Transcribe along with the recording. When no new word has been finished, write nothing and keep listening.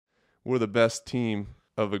we're the best team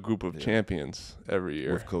of a group of champions every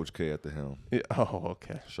year. With Coach K at the helm. Yeah. Oh,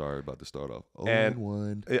 okay. Sorry, about to start off.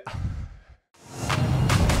 0-1. Yeah.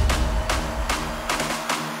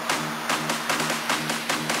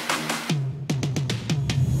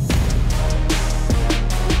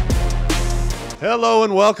 Hello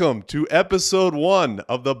and welcome to episode 1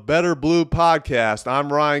 of the Better Blue podcast.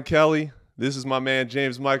 I'm Ryan Kelly. This is my man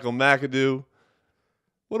James Michael McAdoo.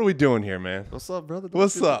 What are we doing here, man? What's up, brother?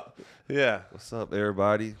 What's up? Yeah. What's up,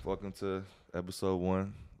 everybody? Welcome to episode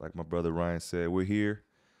 1. Like my brother Ryan said, we're here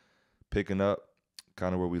picking up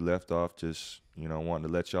kind of where we left off. Just, wanting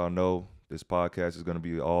to let y'all know this podcast is going to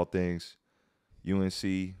be all things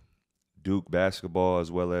UNC, Duke basketball, as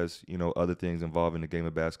well as, other things involving the game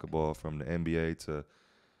of basketball, from the NBA to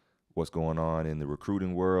what's going on in the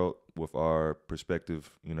recruiting world with our respective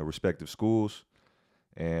schools.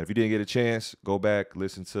 And if you didn't get a chance, go back,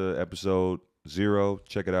 listen to episode 0,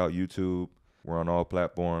 check it out, YouTube. We're on all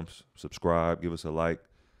platforms. Subscribe, give us a like,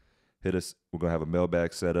 hit us. We're going to have a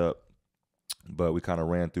mailbag set up. But we kind of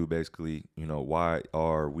ran through basically, why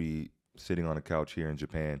are we sitting on a couch here in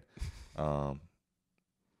Japan? More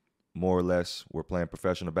or less, we're playing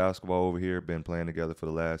professional basketball over here, been playing together for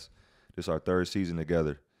this is our 3rd season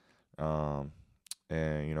together. And,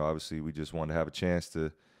 obviously we just wanted to have a chance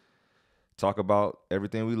to talk about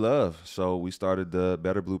everything we love. So we started the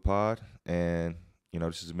Better Blue Pod, and,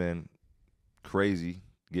 this has been crazy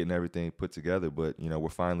getting everything put together. But, we're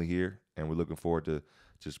finally here, and we're looking forward to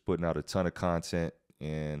just putting out a ton of content.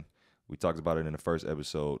 And we talked about it in the first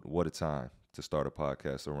episode. What a time to start a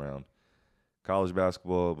podcast around college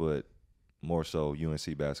basketball, but more so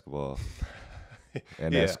UNC basketball.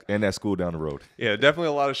 And that school down the road. Yeah, definitely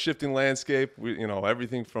a lot of shifting landscape. We,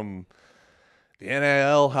 everything from the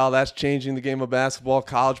NIL, how that's changing the game of basketball,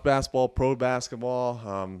 college basketball, pro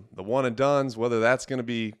basketball, the one and dones, whether that's going to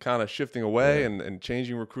be kind of shifting away and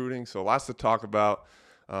changing recruiting. So lots to talk about.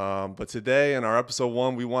 But today in our episode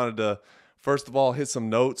 1, we wanted to first of all hit some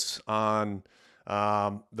notes on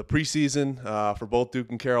the preseason for both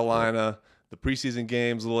Duke and Carolina. The preseason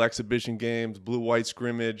games, little exhibition games, blue-white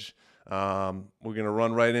scrimmage. We're going to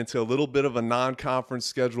run right into a little bit of a non-conference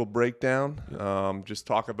schedule breakdown. Just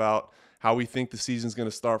talk about how we think the season's going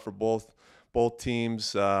to start for both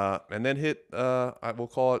teams, and then hit, we'll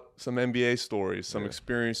call it, some NBA stories, some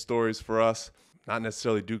experience stories for us. Not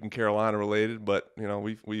necessarily Duke and Carolina related, but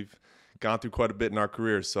we've gone through quite a bit in our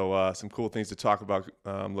careers, so some cool things to talk about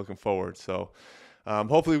looking forward. So.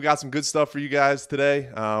 Hopefully we got some good stuff for you guys today.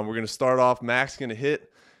 We're going to start off. Mac's going to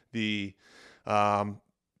hit his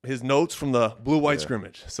notes from the blue-white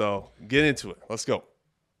scrimmage. So get into it. Let's go.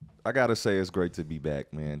 I got to say it's great to be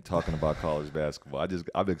back, man, talking about college basketball.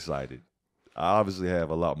 I'm excited. I obviously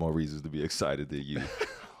have a lot more reasons to be excited than you.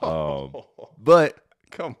 But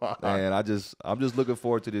come on. Man, I'm just looking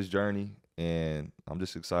forward to this journey, and I'm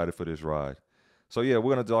just excited for this ride. So, yeah,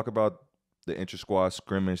 we're going to talk about the inter-squad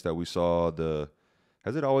scrimmage that we saw.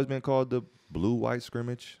 Has it always been called the blue-white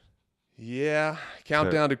scrimmage? Yeah.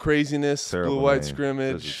 Countdown to craziness, blue-white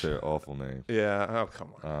scrimmage. That's an awful name. Yeah. Oh,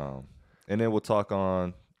 come on. And then we'll talk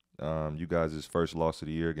on you guys' first loss of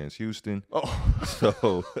the year against Houston. Oh.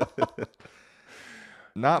 So,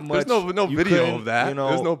 not much. There's no video of that.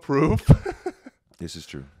 There's no proof. This is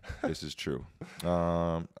true.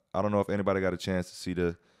 I don't know if anybody got a chance to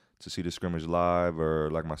see the scrimmage live, or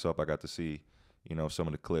like myself, I got to see, some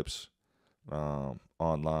of the clips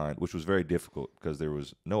online, which was very difficult because there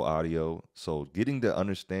was no audio. So getting to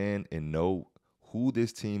understand and know who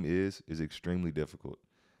this team is extremely difficult.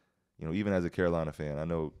 Even as a Carolina fan, I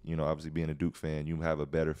know, obviously being a Duke fan, you have a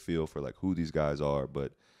better feel for like who these guys are,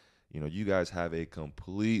 but you guys have a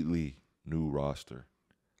completely new roster.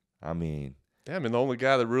 The only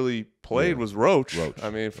guy that really played was Roach.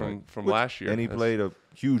 From last year. And he played a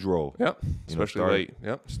huge role. Yep. Especially late.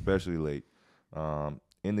 Yep. Especially late.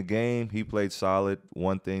 In the game, he played solid.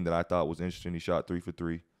 One thing that I thought was interesting, he shot 3 for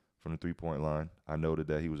 3 from the three-point line. I noted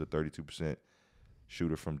that he was a 32%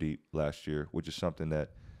 shooter from deep last year, which is something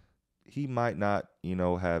that he might not,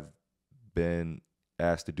 have been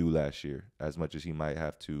asked to do last year as much as he might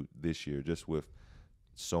have to this year, just with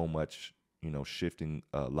so much, shifting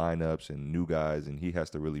lineups and new guys, and he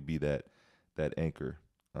has to really be that anchor.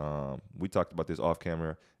 We talked about this off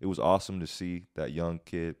camera. It was awesome to see that young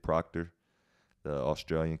kid, Proctor, the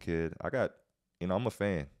Australian kid. I'm a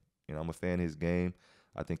fan. I'm a fan of his game.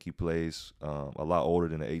 I think he plays a lot older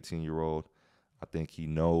than an 18-year-old. I think he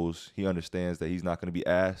understands that he's not going to be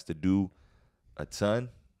asked to do a ton,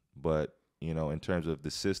 but, in terms of the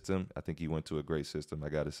system, I think he went to a great system, I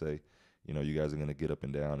got to say. you guys are going to get up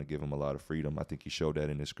and down and give him a lot of freedom. I think he showed that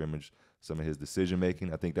in this scrimmage, some of his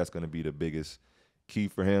decision-making. I think that's going to be the biggest key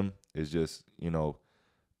for him is just,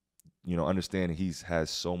 understanding he has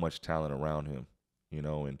so much talent around him,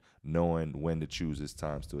 and knowing when to choose his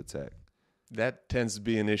times to attack. That tends to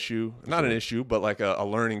be an issue. Not an issue, but like a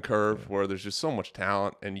learning curve where there's just so much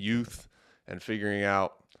talent and youth and figuring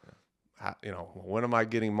out, when am I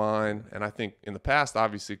getting mine? And I think in the past,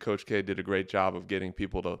 obviously, Coach K did a great job of getting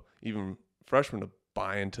people to, even freshmen, to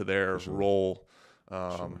buy into their role.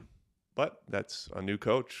 But that's a new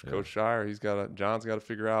coach, Coach Shire. John's got to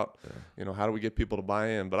figure out, how do we get people to buy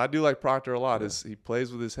in? But I do like Proctor a lot. He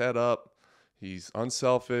plays with his head up. He's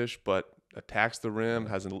unselfish, but attacks the rim,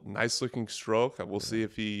 has a nice-looking stroke. We'll see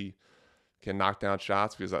if he can knock down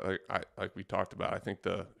shots because, like we talked about, I think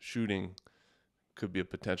the shooting could be a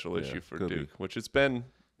potential issue for Duke, which it's been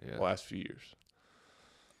the last few years.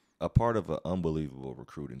 A part of an unbelievable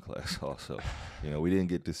recruiting class also. We didn't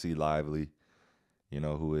get to see Lively,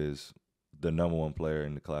 who is the number one player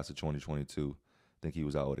in the class of 2022. I think he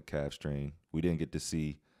was out with a calf strain. We didn't get to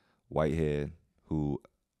see Whitehead, who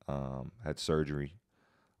had surgery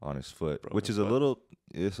on his foot, which is a little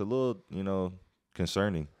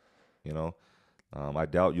concerning. I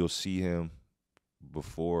doubt you'll see him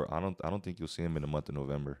before. I don't think you'll see him in the month of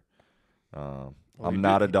November. I'm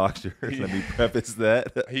not a doctor. Let me preface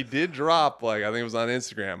that. He did drop, I think it was on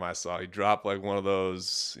Instagram I saw. He dropped one of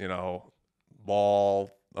those,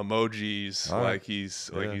 ball emojis, like he's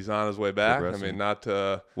on his way back. I mean, not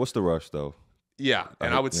to. What's the rush though? Yeah,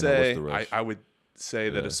 and I would say I would say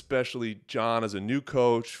that especially John as a new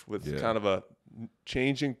coach with kind of a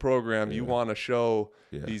changing program, you want to show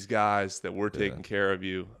these guys that we're taking care of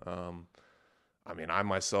you. I mean, I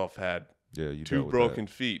myself had 2 broken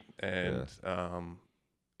feet and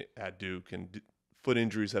at Duke, and foot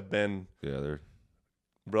injuries have been they're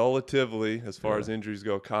relatively, as far as injuries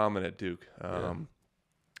go, common at Duke.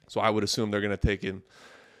 So I would assume they're going to take him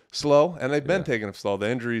slow, and they've been taking him slow. The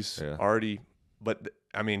injuries already, but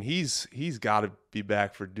I mean, he's got to be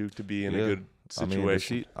back for Duke to be in a good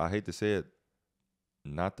situation. I hate to say it,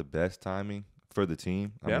 not the best timing for the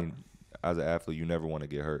team. I mean, as an athlete, you never want to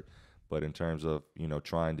get hurt. But in terms of,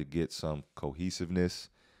 trying to get some cohesiveness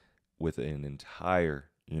with an entire,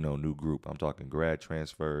 new group, I'm talking grad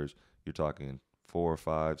transfers, you're talking 4 or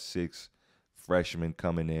 5, 6 freshmen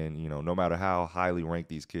coming in, no matter how highly ranked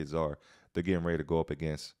these kids are, they're getting ready to go up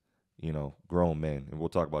against, grown men. And we'll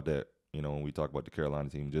talk about that, when we talk about the Carolina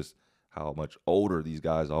team, just how much older these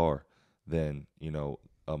guys are than,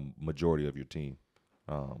 a majority of your team.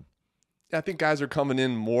 I think guys are coming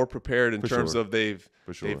in more prepared in terms of they've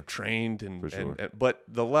trained but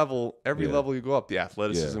the level, every level you go up, the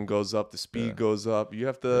athleticism goes up, the speed goes up. You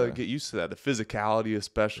have to get used to that. The physicality,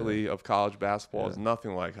 especially of college basketball, is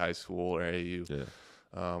nothing like high school or AAU.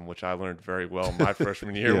 Which I learned very well my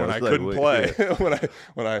freshman year when I couldn't play.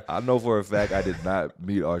 I know for a fact I did not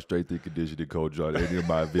meet our strength and conditioning coach on any of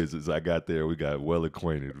my visits. I got there, we got well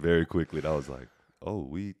acquainted very quickly, and I was like, oh,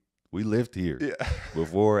 we lived here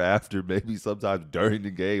before, after, maybe sometimes during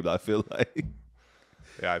the game. I feel like.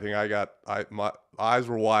 Yeah, I think my eyes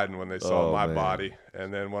were widened when they saw my body,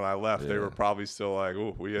 and then when I left, they were probably still like,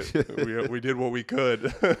 "Oh, we did what we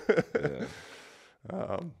could."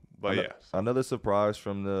 But another surprise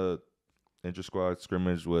from the inter-squad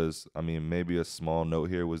scrimmage was, maybe a small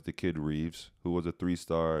note here, was the kid Reeves, who was a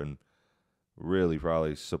 3-star and really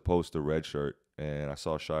probably supposed to redshirt. And I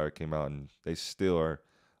saw Shire came out, and they still are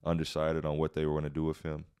undecided on what they were going to do with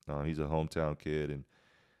him. He's a hometown kid, and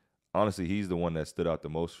honestly, he's the one that stood out the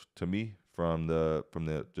most to me from the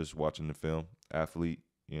just watching the film. Athlete,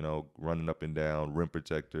 running up and down, rim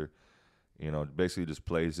protector, basically just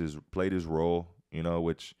played his role,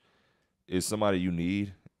 which is somebody you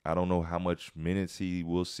need. I don't know how much minutes he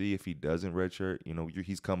will see if he doesn't redshirt.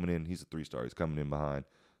 He's coming in. He's a 3-star. He's coming in behind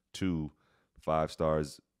 2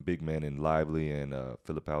 5-stars, big men in Lively and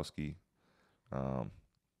Filipowski.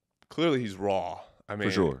 Clearly, he's raw. I mean,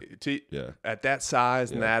 for sure. At that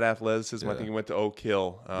size and that athleticism, I think he went to Oak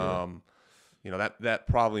Hill. That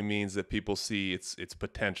probably means that people see its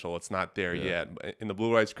potential. It's not there yet. In the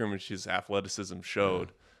blue-white scrimmage, his athleticism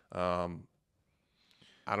showed.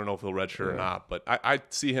 I don't know if he'll redshirt or not, but I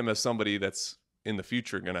see him as somebody that's in the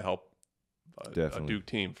future going to help a Duke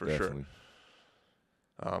team for sure.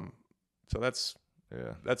 So that's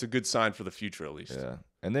a good sign for the future, at least. Yeah.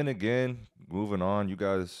 And then again, moving on, you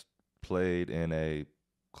guys played in a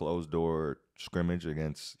closed-door scrimmage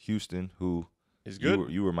against Houston, who is good.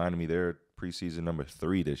 You reminded me they're preseason number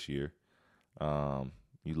 3 this year.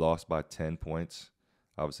 You lost by 10 points.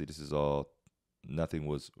 Obviously, this is all – nothing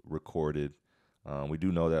was recorded We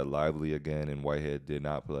do know that Lively again and Whitehead did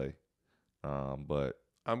not play, but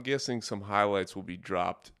I'm guessing some highlights will be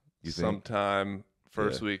dropped You think? sometime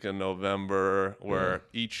first Yeah. week in November, where Yeah.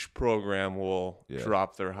 each program will Yeah.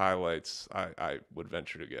 drop their highlights. I would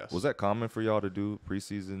venture to guess. was that common for y'all to do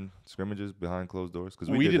preseason scrimmages behind closed doors? Because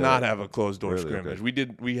We did that. not have a closed door Really? scrimmage.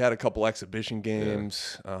 Okay. We had a couple exhibition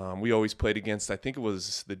games. We always played against, I think it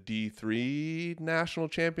was the D3 national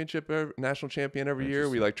champion every year.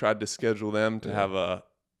 We Interesting. tried to schedule them to Yeah. have a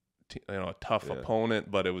tough Yeah. opponent,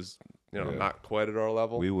 but it was Yeah. not quite at our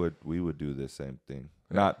level. We would do the same thing.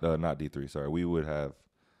 Yeah. Not D3. Sorry, we would have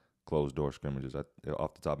closed door scrimmages. Off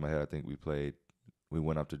the top of my head, I think we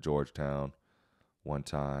went up to Georgetown one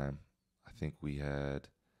time. I think we had.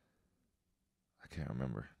 I can't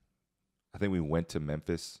remember. I think we went to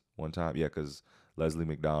Memphis one time. Yeah, because Leslie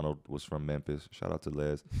McDonald was from Memphis. Shout out to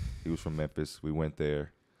Les. He was from Memphis. We went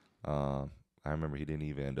there. I remember he didn't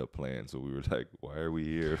even end up playing, so we were like, "Why are we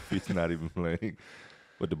here if he's not even playing?"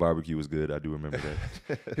 But the barbecue was good. I do remember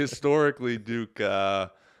that. Historically, Duke,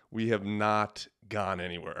 we have not gone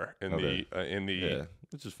anywhere in Okay. the Yeah,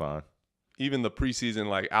 which is fine. even the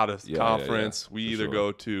preseason out of Yeah, conference. We for either sure.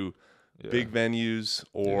 go to Yeah. big venues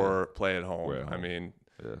or play at home. We're at I home. mean,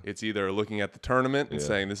 Yeah. it's either looking at the tournament and Yeah.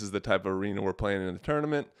 saying this is the type of arena we're playing in the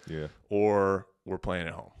tournament, Yeah. or we're playing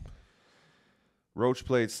at home. Roach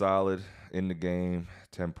played solid in the game,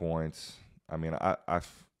 10 points. I mean,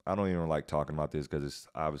 I don't even like talking about this because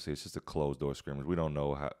it's just a closed door scrimmage. We don't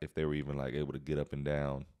know if they were even able to get up and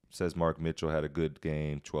down. It says Mark Mitchell had a good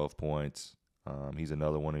game, 12 points. He's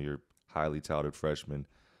another one of your highly touted freshmen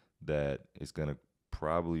that is going to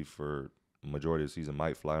probably for majority of the season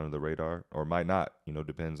might fly under the radar or might not.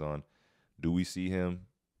 Depends on, do we see him,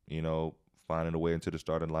 finding a way into the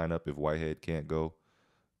starting lineup if Whitehead can't go?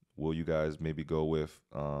 Will you guys maybe go with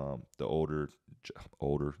the older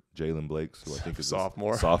Jalen Blakes, who I think is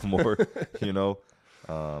Sophomore. Sophomore,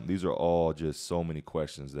 these are all just so many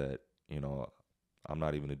questions that I'm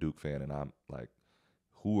not even a Duke fan, and I'm like,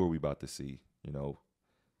 who are we about to see?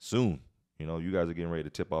 Soon. You guys are getting ready to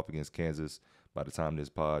tip off against Kansas by the time this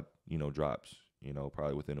pod drops.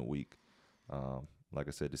 Probably within a week. Like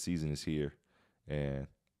I said, the season is here, and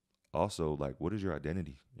also what is your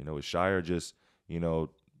identity? Is Shire just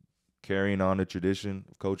carrying on the tradition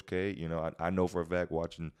of Coach K? I know for a fact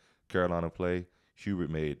watching Carolina play, Hubert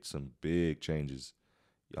made some big changes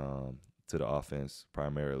to the offense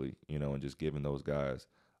primarily, and just giving those guys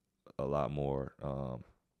a lot more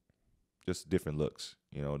just different looks,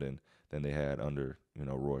 than they had under,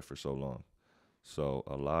 Roy for so long. So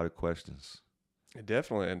a lot of questions.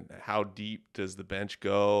 Definitely. And how deep does the bench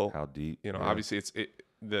go? How deep? Obviously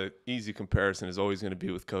the easy comparison is always going to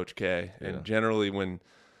be with Coach K. And Yeah. generally when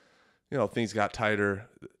things got tighter,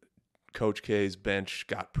 Coach K's bench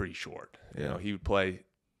got pretty short. Yeah. He would play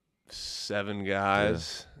 7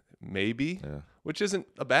 guys, maybe, which isn't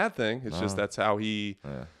a bad thing. It's just that's how he,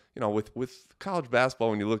 with college basketball,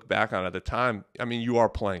 when you look back on it at the time, I mean, you are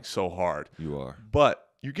playing so hard. You are. But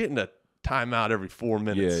you're getting a timeout every 4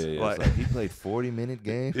 minutes. Yeah. It's like he played 40-minute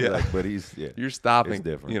games. Yeah. But he's You're stopping, it's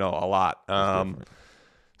different. a lot. Different.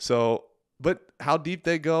 So, but how deep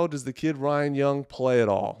they go? Does the kid Ryan Young play at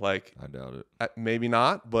all? I doubt it. Maybe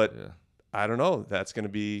not, but Yeah. I don't know. That's going to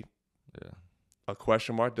be Yeah. a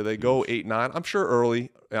question mark. Do they go 8-9? I'm sure early.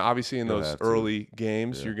 Obviously, in You'll those have to. early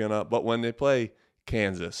games, Yeah. you're gonna. But when they play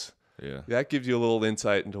Kansas, Yeah. that gives you a little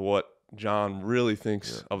insight into what John really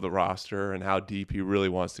thinks of the roster and how deep he really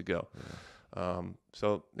wants to go.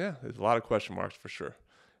 So yeah, there's a lot of question marks for sure.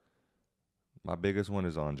 My biggest one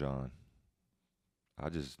is on John.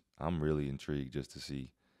 I'm really intrigued just to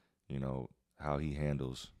see, how he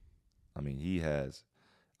handles. I mean, he has,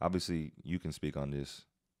 obviously you can speak on this.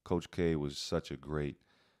 Coach K was such a great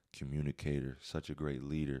communicator, such a great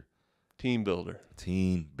leader. Team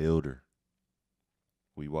builder.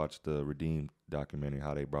 We watched the Redeemed documentary,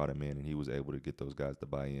 how they brought him in, and he was able to get those guys to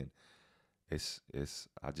buy in. I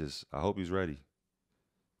hope he's ready.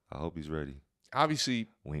 Obviously,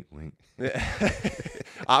 Wink, wink.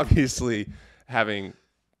 obviously, having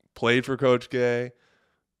played for Coach K,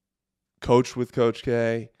 coached with Coach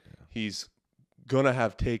K, he's going to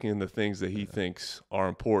have taken the things that he thinks are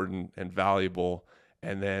important and valuable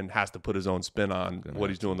and then has to put his own spin on what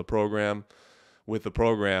he's doing with the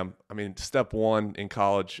program. I mean, step one in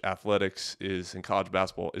college athletics in college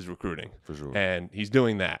basketball is recruiting. For sure. And he's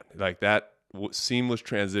doing that. That seamless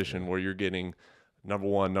transition where you're getting number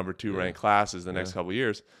 1, number 2 ranked classes the next couple of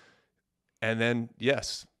years. And then,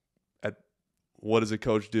 yes, what does a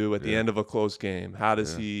coach do at the end of a close game? How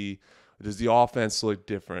does does the offense look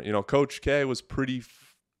different? Coach K was pretty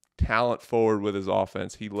talent forward with his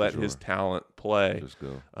offense. He let his talent play. Just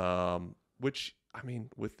go. Which, I mean,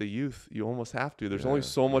 with the youth, you almost have to. There's only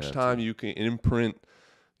so much time you can imprint,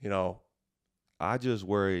 you know. I just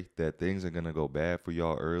worry that things are going to go bad for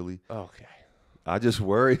y'all early. Okay. I just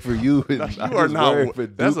worry for you. No, you are not.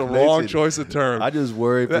 That's a wrong choice of term. I just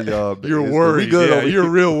worry for y'all. You're worried. Yeah, you're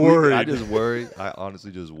real worried. I just worry. I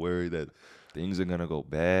honestly just worry that things are going to go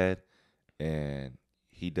bad and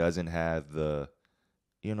he doesn't have the,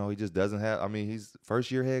 he just doesn't have, I mean, he's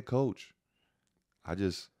first-year head coach. I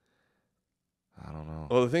don't know.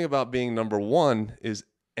 Well, the thing about being number one is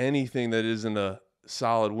anything that isn't a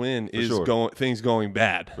solid win things going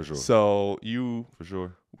bad. For sure. So for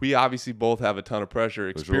sure. We obviously both have a ton of pressure.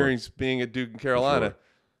 Experience being at Duke and Carolina,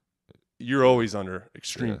 you're always under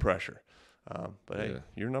extreme pressure. But hey,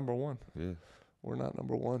 you're number one. Yeah. We're not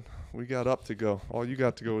number one. We got up to go. All you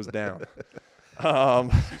got to go is down. You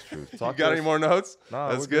got any more notes? No,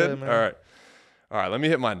 that's good. Man. All right. Let me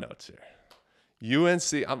hit my notes here.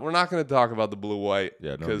 UNC. We're not going to talk about the blue-white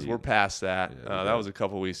because we're past that. That was a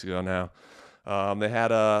couple weeks ago now. They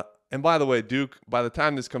had and by the way, Duke. By the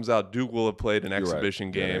time this comes out, Duke will have played an exhibition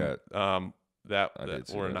game. That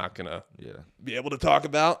we're not going to be able to talk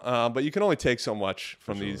about. But you can only take so much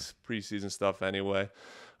from these preseason stuff anyway.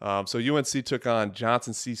 So UNC took on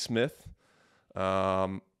Johnson C. Smith,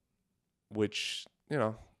 which,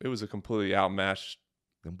 it was a completely outmatched.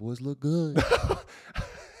 Them boys look good.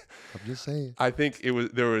 I'm just saying. I think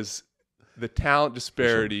there was the talent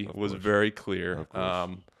disparity was very clear.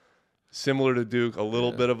 Similar to Duke, a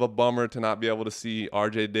little bit of a bummer to not be able to see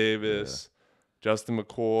R.J. Davis, Justin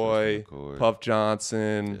McCoy, Puff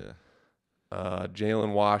Johnson,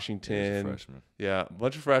 Jalen Washington. Yeah, a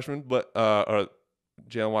bunch of freshmen, but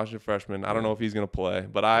Jalen Washington freshman. I don't know if he's going to play,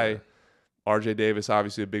 but R.J. Davis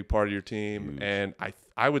obviously a big part of your team, and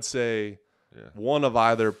I would say one of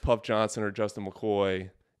either Puff Johnson or Justin McCoy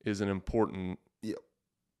is an important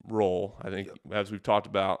role. I think as we've talked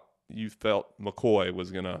about. You felt McCoy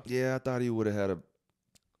was going to. Yeah, I thought he would have had a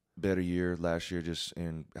better year last year just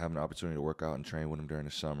in having an opportunity to work out and train with him during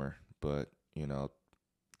the summer. But,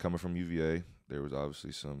 coming from UVA, there was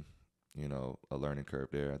obviously some, a learning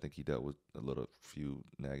curve there. I think he dealt with a few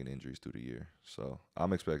nagging injuries through the year. So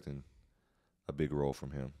I'm expecting a big role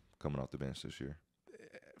from him coming off the bench this year.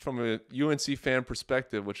 From a UNC fan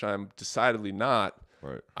perspective, which I'm decidedly not,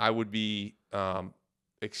 I would be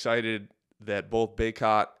excited that both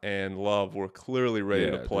Baycott and Love were clearly ready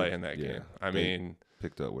to play in that game. I mean,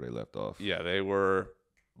 picked up where they left off. Yeah, they were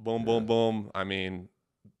boom, boom, boom. I mean,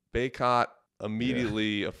 Baycott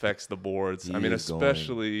immediately affects the boards. He is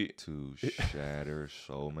especially to shatter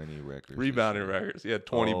so many records. Rebounding records. He had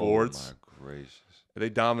 20 boards. Oh, my gracious. They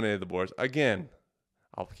dominated the boards. Again,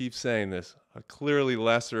 I'll keep saying this, a clearly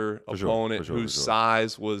lesser opponent whose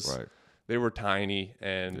size was they were tiny,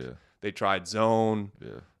 and they tried zone.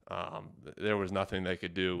 Yeah. There was nothing they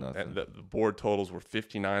could do. And the board totals were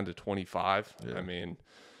 59 to 25. Yeah. I mean,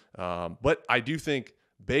 but I do think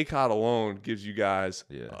Baycott alone gives you guys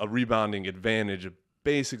a rebounding advantage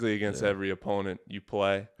basically against every opponent you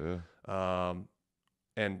play. Yeah.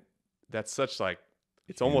 And that's such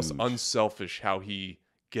it's almost unselfish how he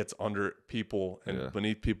gets under people and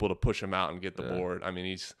beneath people to push him out and get the board. I mean,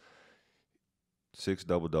 he's 6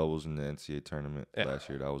 double-doubles in the NCAA tournament last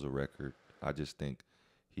year. That was a record. I just think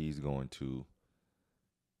he's going to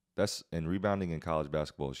 – and rebounding in college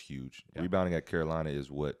basketball is huge. Yeah. Rebounding at Carolina is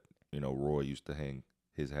what, Roy used to hang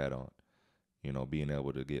his hat on, being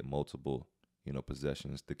able to get multiple,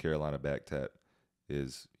 possessions. The Carolina back tap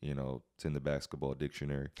is, it's in the basketball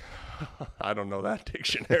dictionary. I don't know that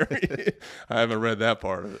dictionary. I haven't read that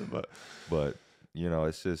part of it. But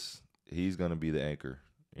it's just he's going to be the anchor.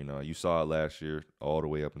 You saw it last year all the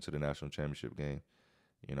way up into the national championship game.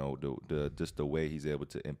 Just the way he's able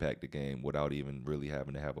to impact the game without even really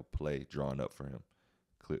having to have a play drawn up for him,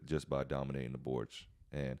 just by dominating the boards.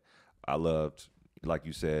 And I loved, like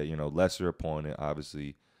you said, lesser opponent.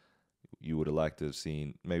 Obviously, you would have liked to have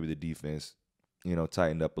seen maybe the defense,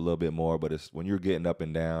 tightened up a little bit more. But it's when you're getting up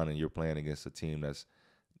and down and you're playing against a team that's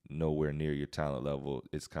nowhere near your talent level,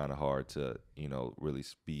 it's kind of hard to, really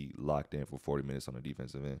be locked in for 40 minutes on the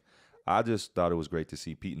defensive end. I just thought it was great to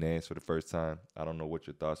see Pete Nance for the first time. I don't know what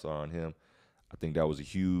your thoughts are on him. I think that was a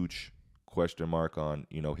huge question mark on,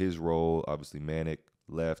 his role. Obviously, Manic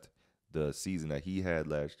left the season that he had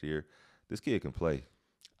last year. This kid can play.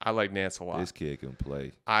 I like Nance a lot. This kid can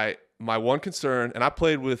play. My one concern, and I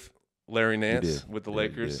played with Larry Nance with the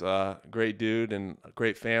Lakers, great dude and a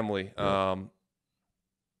great family. Yeah.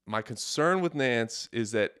 My concern with Nance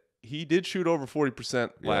is that he did shoot over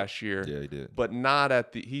 40% last year. Yeah, he did. But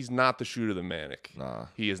he's not the shooter than Manic. Nah.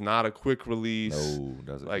 He is not a quick release. No,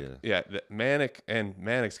 doesn't.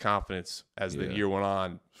 Manic's confidence as the year went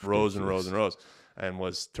on rose and rose and rose, and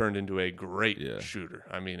was turned into a great shooter.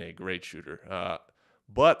 I mean, a great shooter.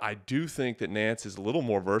 But I do think that Nance is a little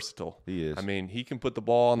more versatile. He is. I mean, he can put the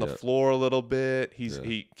ball on the floor a little bit.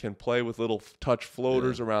 He can play with little touch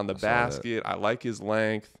floaters around the basket. I like his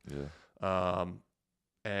length. Yeah.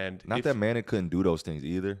 And not that Manic couldn't do those things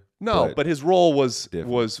either. No, but his role was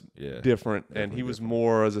different, and he was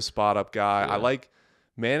more as a spot up guy. I like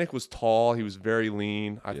Manic was tall. He was very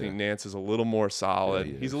lean. I think Nance is a little more solid.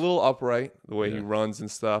 He's a little upright the way he runs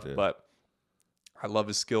and stuff, but I love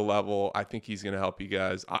his skill level. I think he's going to help you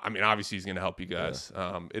guys. I mean, obviously he's going to help you guys.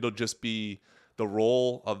 It'll just be the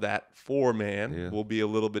role of that 4-man will be a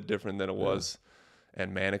little bit different than it was.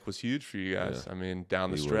 And Manic was huge for you guys. I mean,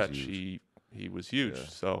 down the stretch, he was huge.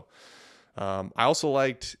 So I also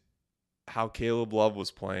liked how Caleb Love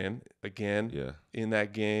was playing again in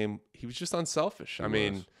that game. He was just unselfish. I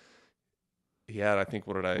mean, he had, I think,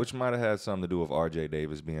 which might have had something to do with R.J.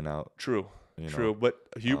 Davis being out. True. But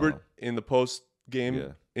Hubert in the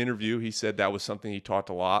post-game interview, he said that was something he talked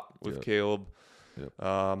a lot with Caleb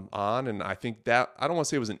on, and I think that I don't want to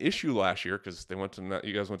say it was an issue last year because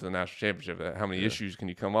you guys went to the national championship. How many issues can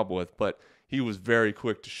you come up with? But he was very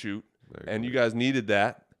quick to shoot. And you guys needed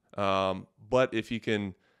that. But if you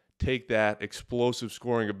can take that explosive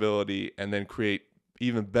scoring ability and then create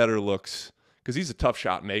even better looks, because he's a tough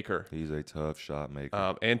shot maker. He's a tough shot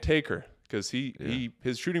maker. And taker, because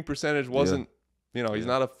his shooting percentage wasn't, he's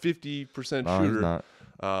not a 50% shooter. He's not.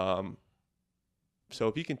 So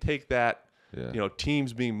if he can take that,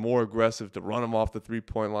 teams being more aggressive to run him off the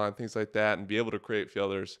 3-point line, things like that, and be able to create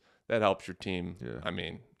fielders, that helps your team, I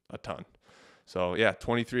mean, a ton. So,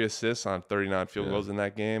 23 assists on 39 field goals in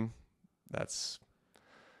that game.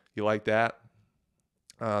 You like that.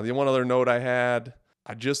 The one other note I had,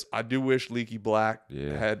 I do wish Leaky Black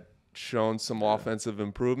had shown some offensive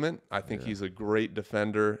improvement. I think he's a great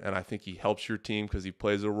defender, and I think he helps your team because he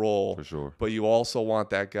plays a role. For sure. But you also want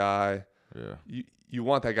that guy. You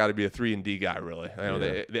want that guy to be a 3-and-D guy, really. I know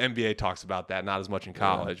the NBA talks about that, not as much in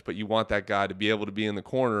college, but you want that guy to be able to be in the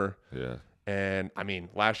corner. Yeah. And, I mean,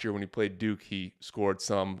 last year when he played Duke, he scored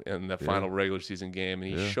some in the final regular season game,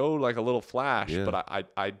 and he showed like a little flash, but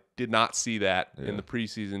I did not see that in the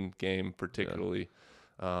preseason game particularly.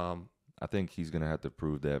 I think he's going to have to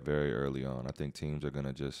prove that very early on. I think teams are going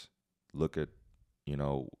to just look at,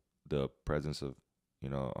 the presence of,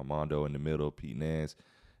 Armando in the middle, Pete Nance.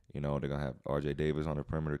 They're going to have R.J. Davis on the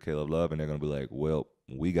perimeter, Caleb Love, and they're going to be like, well,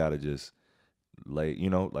 we got to just – they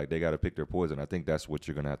got to pick their poison. I think that's what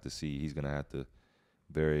you're going to have to see. He's going to have to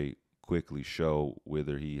very quickly show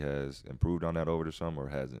whether he has improved on that over the summer or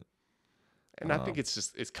hasn't. And I think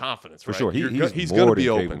it's confidence, for right? sure. He's going to be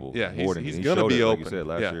open. Yeah, he's going to be open. Like you said,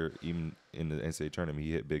 last year, even in the NCAA tournament,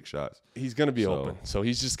 he hit big shots. He's going to be open. So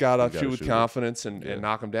he's just got to shoot with confidence and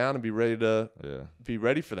knock him down and be ready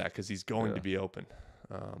for that because he's going to be open.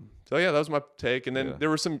 That was my take. And then there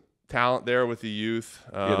were some talent there with the youth.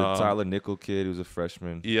 The Tyler Nickel kid who's a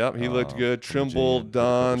freshman. Yep, he looked good. Trimble,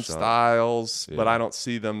 Dunn, Styles, but I don't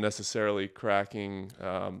see them necessarily cracking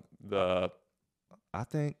the I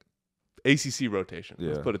think ACC rotation.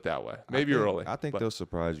 Let's put it that way. Maybe early. I think they'll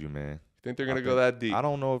surprise you, man. You think they're going to go that deep? I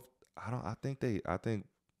don't know if I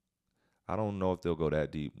don't know if they'll go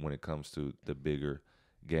that deep when it comes to the bigger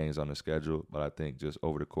games on the schedule, but I think just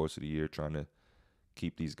over the course of the year trying to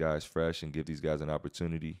keep these guys fresh and give these guys an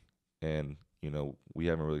opportunity. And, we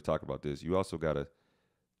haven't really talked about this. You also got to,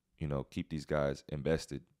 keep these guys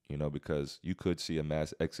invested, because you could see a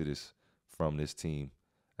mass exodus from this team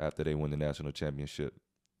after they win the national championship,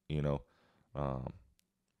 and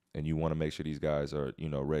you want to make sure these guys are,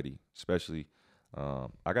 ready. Especially,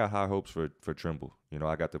 I got high hopes for Trimble.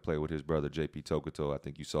 I got to play with his brother, JP Tokoto. I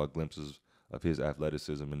think you saw glimpses of his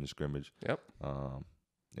athleticism in the scrimmage. Yep.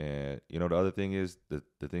 And, the other thing is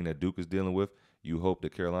the thing that Duke is dealing with, you hope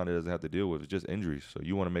that Carolina doesn't have to deal with is just injuries. So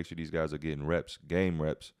you want to make sure these guys are getting game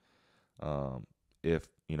reps, if,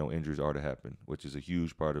 injuries are to happen, which is a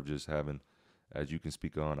huge part of just having, as you can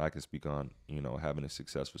speak on, I can speak on, having a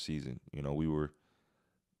successful season. We were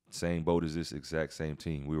same boat as this exact same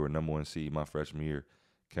team. We were number 1 seed my freshman year.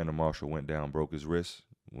 Kendall Marshall went down, broke his wrist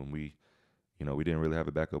when we didn't really have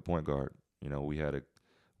a backup point guard. We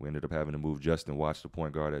ended up having to move Justin Watch, the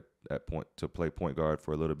point guard, to play point guard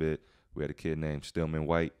for a little bit. We had a kid named Stillman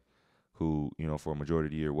White who, for a majority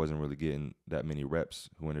of the year wasn't really getting that many reps,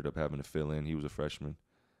 who ended up having to fill in. He was a freshman,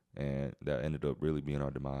 and that ended up really being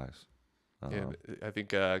our demise. Yeah, I think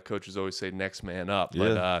coaches always say next man up,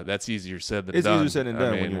 Yeah. but that's easier said than It's done. easier said than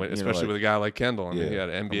done I mean, when especially with a guy like Kendall. I mean, he Yeah, had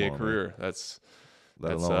an come NBA on, career. man. That's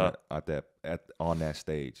let alone on that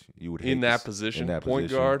stage. You would hate in that position, point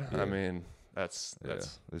guard. Yeah. I mean, that's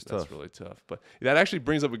tough. really tough. But that actually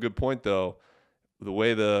brings up a good point, though. The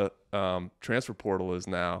way the transfer portal is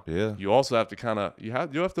now, Yeah. you also have to you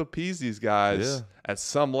have to appease these guys at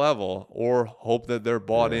some level, or hope that they're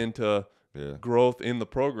bought into growth in the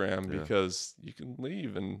program, because you can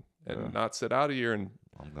leave and not sit out a year and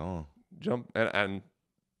I'm gone. Jump and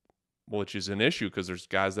which is an issue, because there's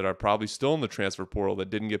guys that are probably still in the transfer portal that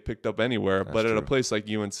didn't get picked up anywhere. But at a place like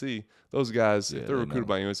UNC, those guys, if they're recruited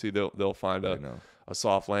by UNC, they'll find a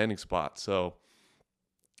soft landing spot. So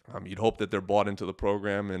you'd hope that they're bought into the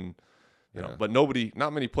program, and you know, but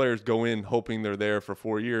not many players go in hoping they're there for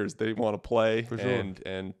 4 years. They want to play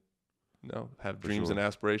and have dreams and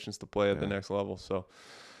aspirations to play at the next level. So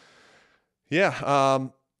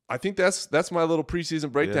I think that's my little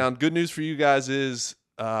preseason breakdown. Good news for you guys is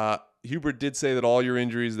Hubert did say that all your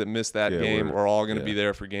injuries that missed that game are all going to be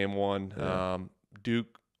there for game 1.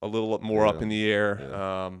 Duke a little more up in the air.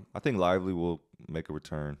 I think Lively will make a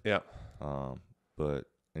return. Yeah. But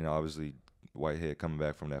obviously Whitehead coming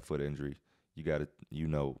back from that foot injury, you got to,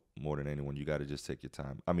 more than anyone, you got to just take your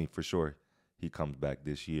time. I mean, for sure, he comes back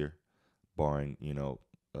this year, barring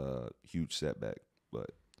huge setback, but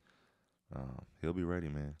he'll be ready,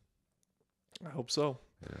 man. I hope so.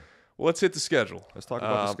 Yeah. Well, let's hit the schedule. Let's talk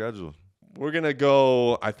about the schedule. We're going to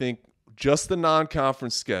go, I think, just the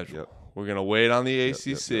non-conference schedule. Yep. We're going to wait on the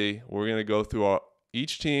ACC. Yep. We're going to go through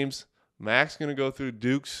each team's. Mac's going to go through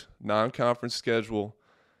Duke's non-conference schedule,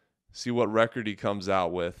 see what record he comes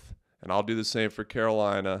out with, and I'll do the same for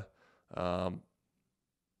Carolina. So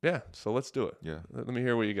let's do it. Yeah. Let me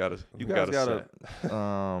hear what you got to say. You guys got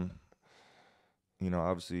to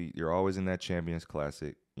obviously you're always in that Champions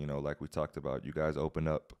Classic. Like we talked about, you guys open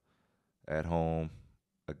up at home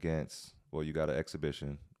against, you got an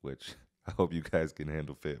exhibition, which I hope you guys can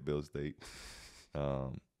handle Fayetteville State.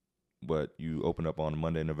 But you open up on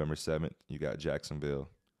Monday, November 7th. You got Jacksonville,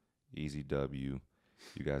 easy W.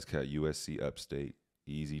 You guys got USC Upstate,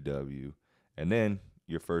 easy W. And then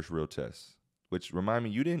your first real test, which remind me,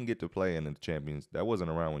 you didn't get to play in the Champions. That wasn't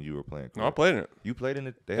around when you were playing. Correct? No, I played in it. You played in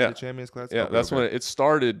it? They had the Champions Classic? Yeah, that's when it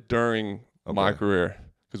started during my career,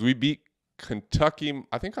 because we beat Kentucky.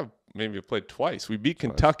 I think I've played twice. We beat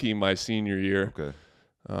Kentucky my senior year. Okay.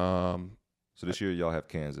 So this year y'all have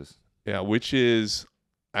Kansas. Yeah, which is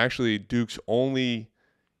actually Duke's only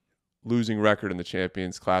losing record in the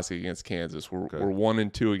Champions Classic against Kansas. We're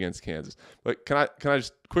 1-2 against Kansas. But can I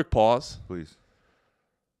just quick pause? Please.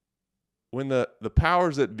 When the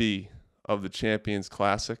powers that be of the Champions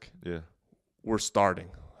Classic were starting,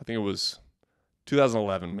 I think it was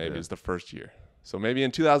 2011 maybe is the first year. So maybe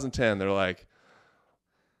in 2010 they're like,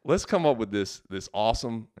 let's come up with this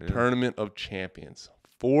awesome tournament of champions.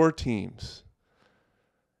 4 teams.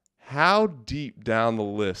 How deep down the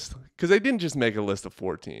list? Because they didn't just make a list of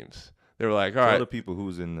 4 teams. They were like, all right. Tell the people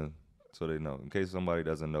who's in so they know, in case somebody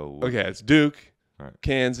doesn't know. Okay, it's Duke,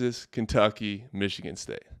 Kansas, Kentucky, Michigan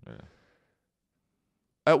State. Yeah.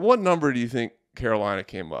 At what number do you think Carolina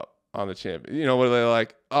came up on the champion? Were they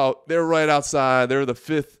like, oh, they're right outside. They're the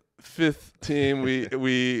fifth team.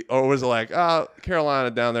 Or was it like,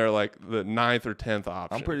 Carolina down there like the 9th or 10th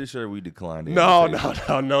option? I'm pretty sure we declined it.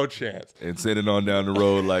 No chance. And sent it on down the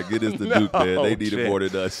road like it is the Duke man. They needed more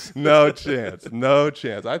than us. No chance.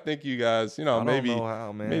 I think you guys, maybe don't know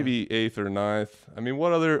how, man. Maybe 8th or 9th. I mean,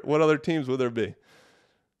 what other teams would there be?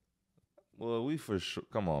 Well, we for sure.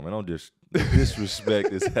 Come on, man. Don't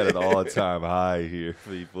disrespect is at an all-time high here,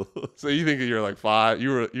 people. So you think you're like 5?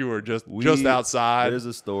 You were just outside. There's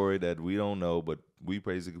a story that we don't know, but we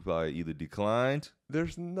basically probably either declined.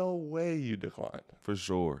 There's no way you declined. For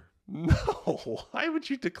sure. No. Why would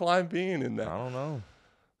you decline being in that? I don't know.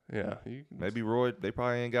 Yeah. Maybe Roy. They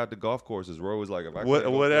probably ain't got the golf courses. Roy was like, if I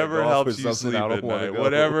whatever helps you sleep at night.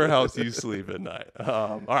 Whatever helps you sleep at night.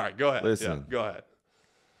 All right, go ahead. Listen. Yeah, go ahead.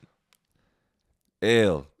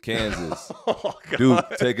 L, Kansas. Duke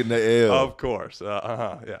taking the L. Of course.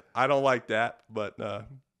 Yeah. I don't like that, but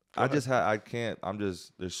I can't.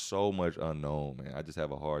 There's so much unknown, man. I just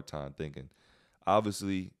have a hard time thinking.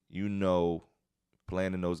 Obviously,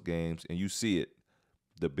 playing in those games, and you see it.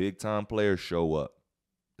 The big time players show up.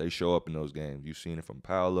 They show up in those games. You've seen it from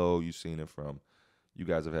Paolo. You've seen it from. You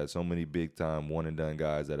guys have had so many big time one and done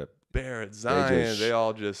guys that have Barrett, Zion. They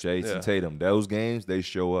all just Jason Tatum. Those games they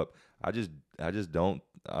show up. I just don't.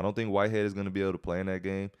 I don't think Whitehead is going to be able to play in that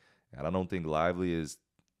game, and I don't think Lively is.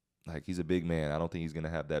 Like, he's a big man. I don't think he's going to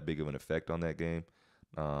have that big of an effect on that game.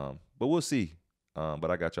 But we'll see.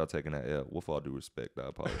 But I got y'all taking that L. With all due respect, I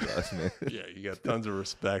apologize, man. Yeah, you got tons of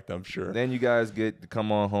respect, I'm sure. Then you guys get to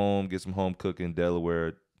come on home, get some home cooking.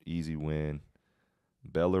 Delaware, easy win.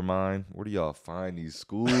 Bellarmine, where do y'all find these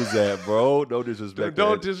schools at, bro? No disrespect.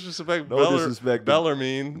 Don't disrespect no disrespect.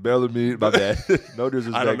 Bellarmine. Bellarmine, my bad. No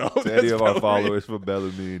I don't know disrespect if to any that's of our Bellarmine. followers from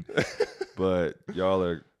Bellarmine, but y'all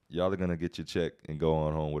are gonna get your check and go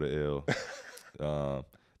on home with an L.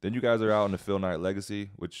 Then you guys are out in the Phil Knight Legacy,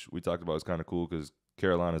 which we talked about is kind of cool because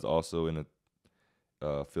Carolina is also in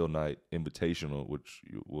a Phil Knight Invitational, which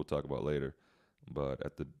we'll talk about later. But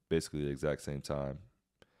at basically the exact same time,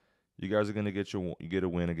 you guys are gonna get a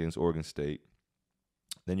win against Oregon State.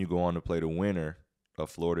 Then you go on to play the winner of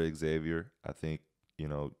Florida Xavier. I think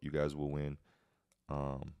you guys will win.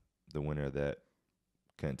 The winner of that,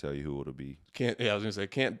 can't tell you who it'll be. I was gonna say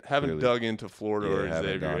haven't dug into Florida or haven't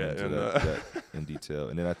Xavier gone yet. into that in detail.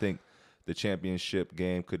 And then I think the championship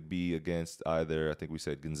game could be against either, I think we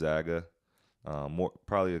said Gonzaga,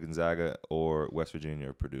 probably a Gonzaga or West Virginia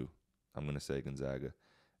or Purdue. I'm gonna say Gonzaga,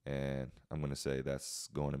 and I'm gonna say that's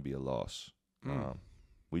going to be a loss.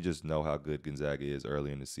 We just know how good Gonzaga is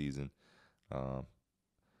early in the season. And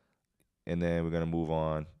then we're gonna move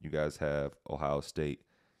on. You guys have Ohio State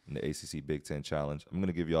in the ACC Big Ten Challenge. I'm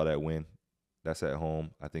gonna give y'all that win. That's at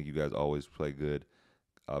home. I think you guys always play good.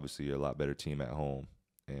 Obviously, you're a lot better team at home,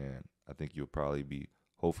 and I think you'll probably be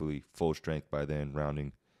hopefully full strength by then,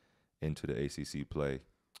 rounding into the ACC play.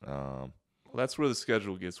 Well, that's where the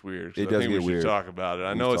schedule gets weird. It I does think get we should weird. talk about it. I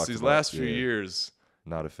We've know it's talked these about- last few yeah. years.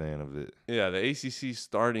 Not a fan of it. Yeah, the ACC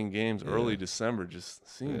starting games early December just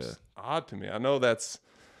seems odd to me. I know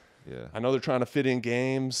they're trying to fit in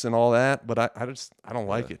games and all that, but I don't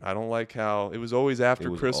like it. I don't like how it was always after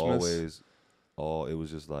Christmas. It was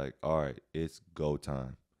just like, all right, it's go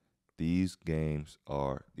time. These games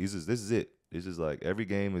are this is it. This is like every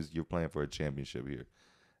game is you're playing for a championship here.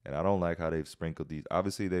 And I don't like how they've sprinkled these.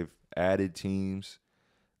 Obviously they've added teams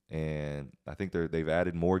and I think they've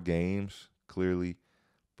added more games, clearly,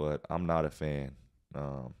 but I'm not a fan.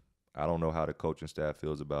 I don't know how the coaching staff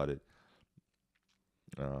feels about it.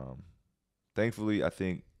 Thankfully, I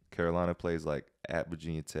think Carolina plays like at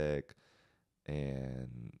Virginia Tech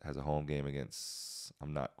and has a home game against,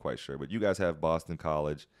 I'm not quite sure, but you guys have Boston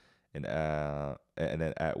College and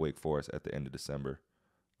then at Wake Forest at the end of December.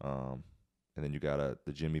 And then you got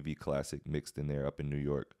the Jimmy V Classic mixed in there up in New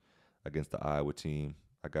York against the Iowa team.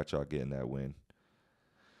 I got y'all getting that win.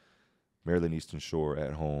 Maryland Eastern Shore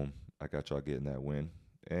at home. I got y'all getting that win.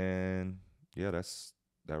 And yeah,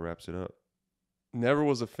 that wraps it up. Never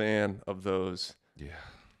was a fan of those. Yeah.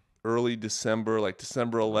 Early December, like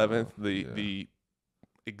December 11th, the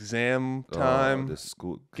exam time. The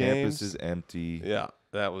school games. Campus is empty. Yeah,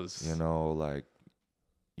 that was. Like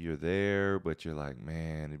you're there, but you're like,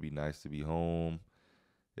 man, it'd be nice to be home.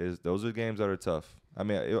 Those are games that are tough. I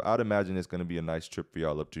mean, I'd imagine it's going to be a nice trip for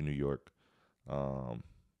y'all up to New York.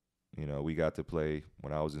 We got to play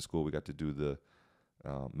when I was in school. We got to do the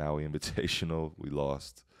Maui Invitational. We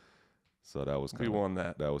lost, so that was we won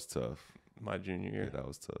that. That was tough. My junior year. Yeah, that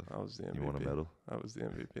was tough. I was the MVP. You won a medal? I was the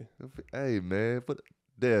MVP. Hey man, put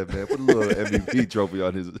a little MVP trophy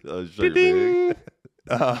on his shirt, man.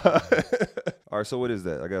 All right, so what is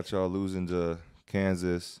that? I got y'all losing to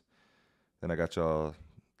Kansas. Then I got y'all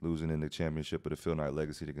losing in the championship of the Phil Knight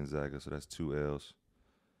Legacy to Gonzaga. So that's 2 L's.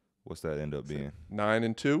 What's that end up being?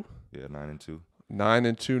 9-2. Yeah, 9-2.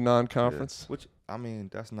 9-2 non-conference. Yeah. Which, I mean,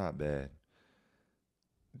 that's not bad.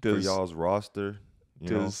 For y'all's roster,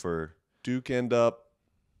 for Duke end up?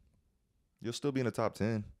 You'll still be in the top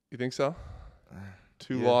 10. You think so?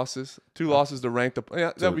 Two losses. 2 losses to ranked up.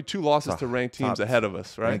 Yeah, that'd be 2 losses to ranked teams ahead of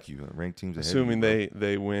us, right? Thank you. Ranked teams ahead. Assuming of you,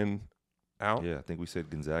 they win out. Yeah, I think we said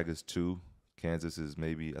Gonzaga's 2. Kansas is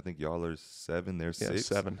maybe, I think y'all are 7. They're 6. Yeah,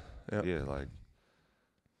 7. Yep. Yeah, like,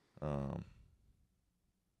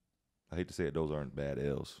 I hate to say it, those aren't bad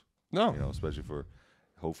L's. No. Especially for,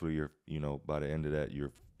 hopefully you're, by the end of that,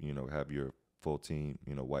 you're, have your full team,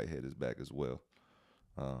 Whitehead is back as well.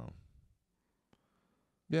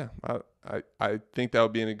 Yeah, I think that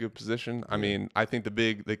would be in a good position. I mean, I think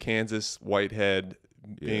the Kansas Whitehead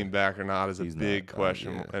being back or not is a big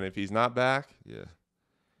question. And if he's not back, you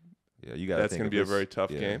got. That's going to be a very tough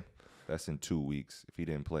game. That's in 2 weeks. If he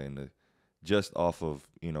didn't play just off of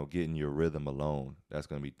getting your rhythm alone, that's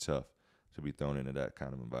going to be tough to be thrown into that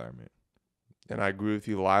kind of environment. And I agree with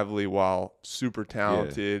you. Lively, while super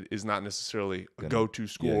talented, is not necessarily a go-to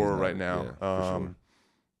scorer right now. For sure.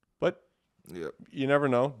 But you never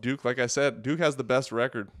know. Duke, like I said, Duke has the best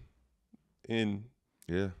record in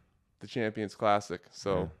the Champions Classic.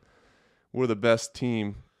 So we're the best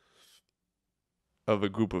team of a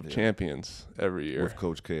group of champions every year. With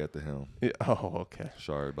Coach K at the helm. Yeah. Oh, okay.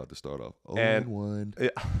 Sorry, about to start off. And 0-1. Yeah.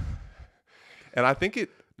 And I think The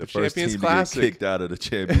Champions first team Classic, to get kicked out of the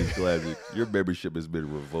Champions Classic. Your membership has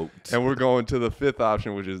been revoked. and we're going to the fifth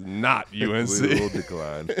option, which is not UNC. We will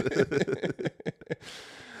decline.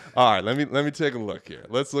 All right, let me take a look here.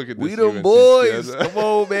 Let's look at this. We them UNC boys. schedule. Come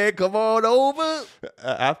on, man. Come on over.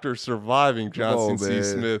 After surviving Johnson C. man.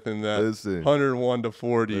 Smith in that Listen.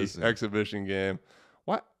 101-40 exhibition game.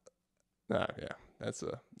 What? Yeah, that's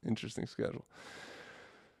a interesting schedule.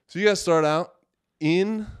 So you guys start out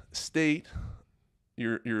in state.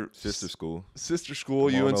 Your Sister school.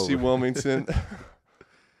 Come on UNC over. Wilmington,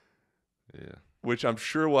 Yeah. which I'm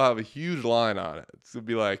sure will have a huge line on it. It's gonna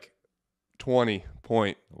be like 20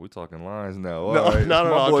 point. We're talking lines now. No, All right. no,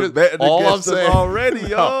 My I'm boy just- betting all I'm against us saying- already, No.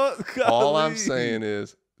 y'all. All I'm Golly. saying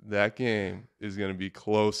is that game is gonna be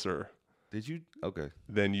closer Did you? Okay.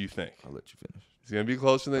 than you think. I'll let you finish. It's gonna be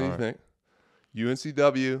closer than All you right. think.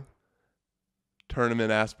 UNCW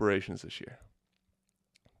tournament aspirations this year.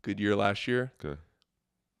 Good year last year. Okay.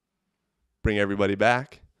 Bring everybody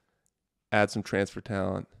back. Add some transfer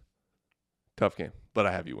talent. Tough game, but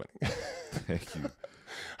I have you winning. Thank you.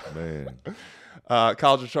 Man.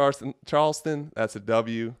 College of Charleston, that's a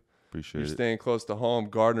W. Appreciate You're it. staying close to home.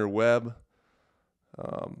 Gardner-Webb,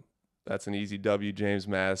 that's an easy W. James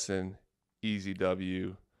Madison, easy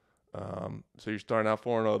W. So you're starting out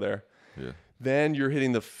 4-0 there. Yeah. Then you're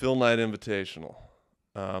hitting the Phil Knight Invitational.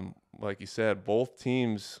 Like you said, both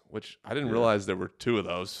teams, which I didn't realize there were two of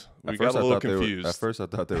those. We got a little confused. At first, I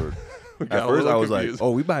thought they were. We At got a first, little I was confused. like,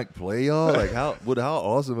 "Oh, we might play y'all." Like, how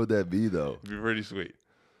awesome would that be, though? It'd be pretty sweet.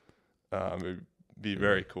 It'd be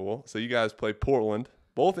very cool. So you guys play Portland,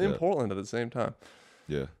 both in Portland at the same time.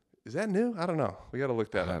 Yeah. Is that new? I don't know. We got to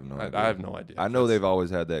look that up. I have no idea. I have no idea. I know they've always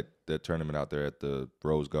had that tournament out there at the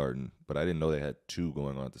Rose Garden, but I didn't know they had two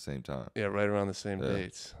going on at the same time. Yeah, right around the same Yeah.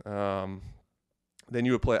 dates. Then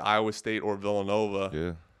you would play Iowa State or Villanova.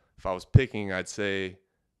 Yeah. If I was picking, I'd say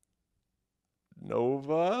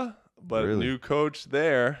Nova, but Really? new coach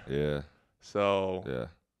there. Yeah. So Yeah.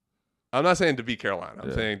 I'm not saying to beat Carolina. I'm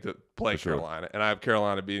Yeah. saying to play For sure. Carolina. And I have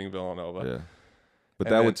Carolina beating Villanova. Yeah. But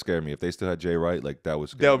And that then- would scare me if they still had Jay Wright. Like that would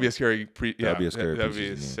scare That would me. be a scary That'd be a scary That would be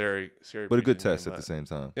a preseason scary but a good preseason test game, at the same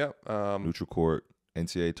time. Yeah. Neutral court,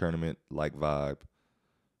 NCAA tournament like vibe.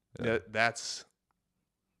 Yeah, that's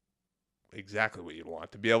exactly what you'd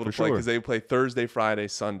want to be able to For play sure. because they play Thursday, Friday,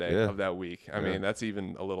 Sunday Yeah. of that week. I Yeah. mean, that's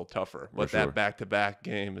even a little tougher. But sure. that back-to-back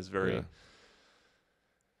game is very, Yeah.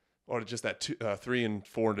 or just that 3 and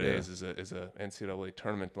 4 Yeah. days is a NCAA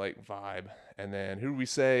tournament like vibe. And then who do we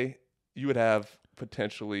say you would have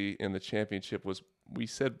potentially in the championship? We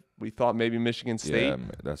thought maybe Michigan State. Yeah,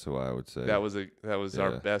 that's what I would say. That was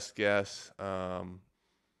our Yeah. best guess.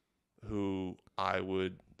 Who I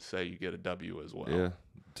would say you get a W as well. Yeah.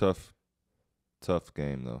 Tough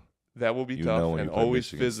game though. That will be You tough know when and you play always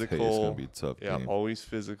Michigan State, physical. it's gonna be a tough Yeah, game. always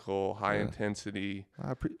physical, high Yeah. intensity.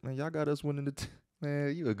 Man, y'all got us winning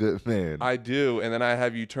man, you a good man. I do, and then I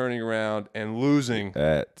have you turning around and losing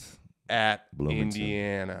at Bloomington.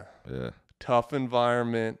 Indiana. Yeah. Tough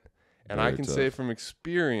environment, and I Very can say tough. from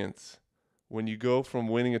experience, when you go from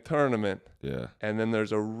winning a tournament Yeah. and then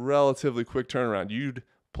there's a relatively quick turnaround, you'd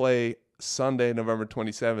play Sunday, November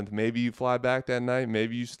 27th. Maybe you fly back that night.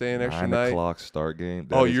 Maybe you stay an extra 9 night. o'clock start game.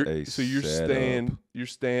 Oh, That is you're a setup. you're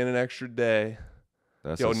staying an extra day.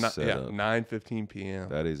 That's Yo, a setup. 9:15 p.m.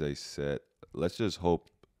 That is a set. Let's just hope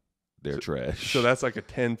they're trash. So that's like a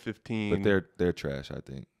 10:15. But they're trash, I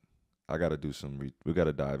think. I got to do some we got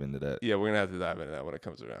to dive into that. Yeah, we're gonna have to dive into that when it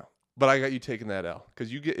comes around. But I got you taking that L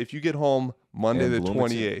because if you get home Monday And the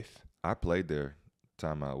Bloomington. 28th. I played there.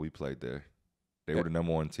 Timeout. We played there. They Yeah. were the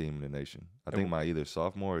number 1 team in the nation. I think my either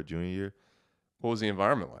sophomore or junior year. What was the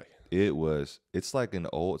environment like? It's like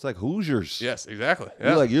it's like Hoosiers. Yes, exactly.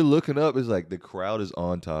 Yeah. You're looking up, it's like the crowd is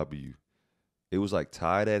on top of you. It was like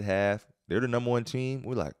tied at half. They're the number 1 team.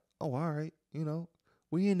 We're like, oh, all right,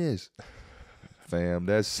 we in this. Fam,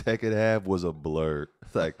 that second half was a blur.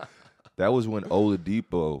 Like that was when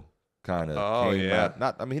Oladipo kind of came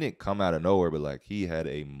out. He didn't come out of nowhere, but like he had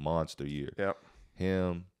a monster year. Yep.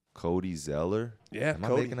 Him, Cody Zeller. Yeah, Am I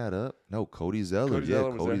Cody. making that up? No, Cody Zeller. Cody Zeller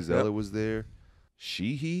was Cody there. Zeller Yep. was there.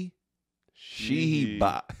 Sheehy Sheehy.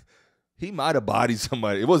 he might have bodied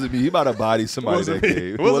somebody. It wasn't me. He might have bodied somebody Wasn't that me.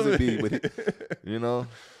 game. It Wasn't wasn't me. me. But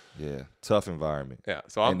yeah, tough environment. Yeah.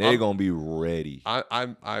 So And they're gonna be ready.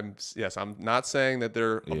 I'm not saying that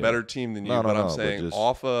they're a Yeah. better team than you, No, but I'm but saying just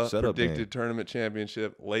off a setup predicted game. tournament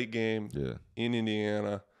championship, late game Yeah, in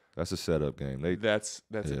Indiana, That's a setup game. That's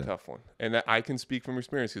a tough one, and I can speak from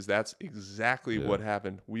experience because that's exactly what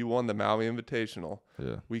happened. We won the Maui Invitational.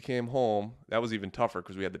 Yeah. We came home. That was even tougher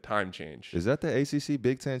because we had the time change. Is that the ACC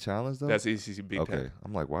Big Ten Challenge though? That's ACC Big Ten. Okay.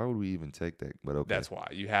 I'm like, why would we even take that? But okay. That's why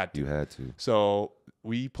you had to. You had to. So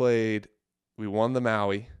we won the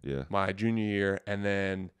Maui. Yeah. My junior year, and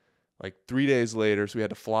then like 3 days later, so we had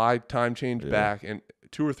to fly, time change back, and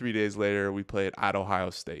 2 or 3 days later, we played at Ohio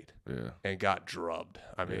State. Yeah. And got drubbed.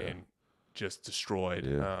 I mean, just destroyed.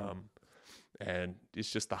 Yeah. And it's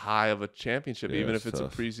just the high of a championship, even if it's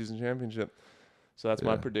tough. A preseason championship. So that's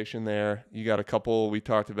my prediction there. You got a couple we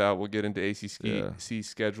talked about. We'll get into ACC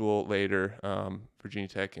schedule later, Virginia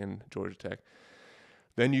Tech and Georgia Tech.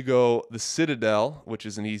 Then you go the Citadel, which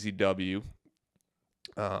is an easy W.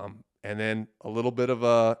 And then a little bit of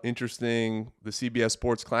the CBS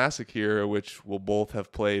Sports Classic here, which we'll both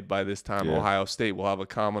have played by this time. Yeah. Ohio State will have a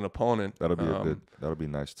common opponent. That'll be that'll be a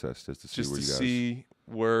nice test just to see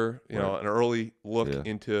where you know, an early look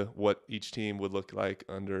into what each team would look like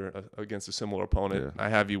against a similar opponent. Yeah. I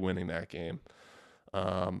have you winning that game.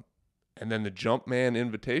 And then the Jumpman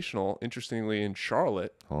Invitational, interestingly, in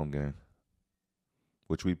Charlotte. Home game.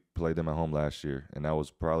 Which we played them at home last year, and that was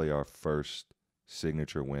probably our first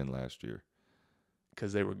signature win last year.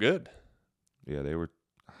 Because they were good. Yeah, they were.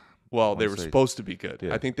 Well, they were supposed to be good.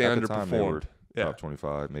 Yeah. I think they underperformed. Top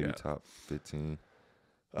 25, maybe top 15.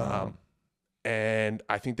 And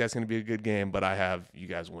I think that's going to be a good game, but I have you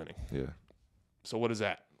guys winning. Yeah. So what is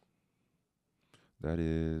that? That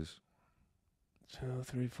is 2,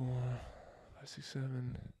 3, 4, 5, 6,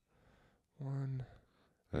 7, 1.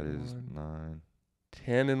 That is 9.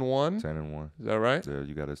 10-1. 10-1. Is that right? Yeah,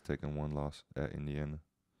 you got us taking one loss at Indiana.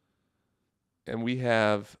 And we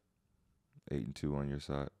have 8-2 on your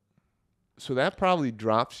side. So that probably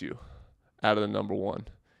drops you out of the number one.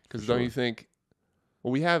 Because don't you think?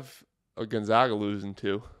 Well, we have a Gonzaga losing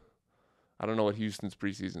too. I don't know what Houston's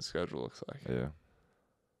preseason schedule looks like. Yeah.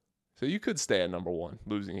 So you could stay at number one,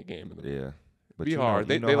 losing a game in the yeah. But be hard.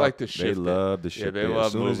 They like to shift. They love the shift. Yeah, they love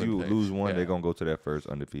as soon as you things. lose one, they're gonna go to that first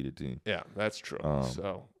undefeated team. Yeah, that's true.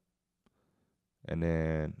 And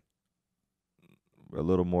then a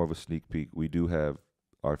little more of a sneak peek. We do have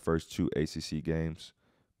our first 2 ACC games,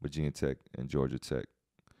 Virginia Tech and Georgia Tech,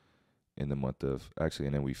 in the month of and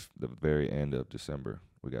then the very end of December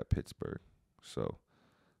we got Pittsburgh. So,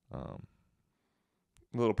 a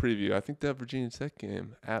little preview. I think that Virginia Tech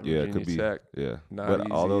game at Virginia Tech. Yeah,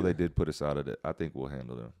 but although they did put us out of it, I think we'll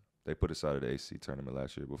handle them. They put us out of the ACC tournament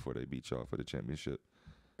last year before they beat y'all for the championship.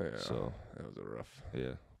 Yeah, so that was a rough.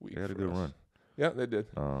 Yeah, week they had a good run. Yeah, they did.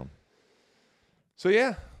 So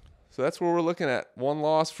that's what we're looking at. 1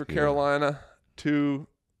 loss for Carolina, 2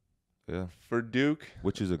 for Duke,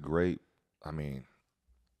 which is a great. I mean,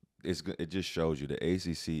 it just shows you the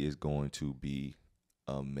ACC is going to be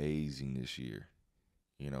amazing this year.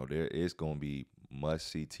 You know, there is going to be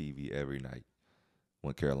must-see TV every night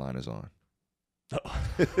when Carolina's on.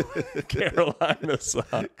 Carolina's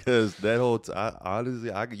on. Because that whole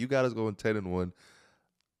honestly, you got us going 10-1.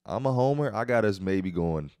 I'm a homer. I got us maybe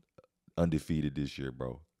going undefeated this year,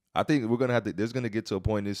 bro. I think we're gonna have to. There's gonna get to a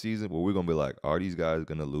point this season where we're gonna be like, are these guys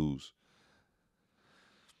gonna lose?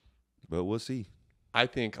 But we'll see. I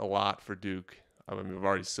think a lot for Duke. I mean, we've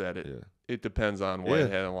already said it. Yeah. It depends on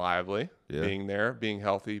Whitehead and Lively being there, being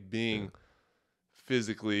healthy, being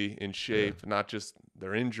physically in shape, not just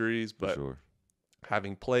their injuries, but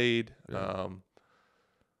having played. Yeah.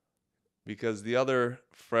 Because the other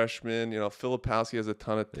freshmen, Filipowski has a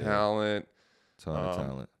ton of talent.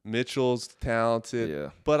 Mitchell's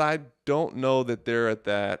talented, but I don't know that they're at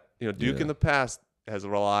that. Duke in the past has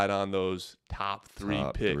relied on those top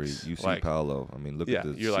 3 picks. You see Paolo. I mean, look at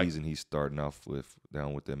the season he's starting off with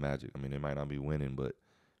down with the Magic. I mean, they might not be winning, but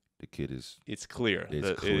the kid is. It's clear.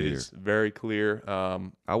 It's clear. It is very clear.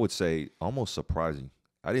 I would say almost surprising.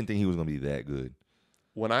 I didn't think he was going to be that good.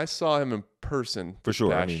 When I saw him in person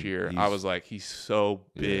last year, I was like, he's so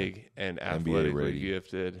big and athletically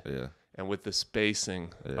gifted. Yeah. And with the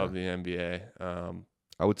spacing of the NBA.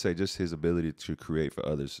 I would say just his ability to create for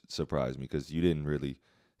others surprised me because you didn't really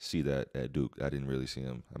see that at Duke. I didn't really see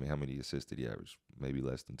him. I mean, how many assists did he average? Maybe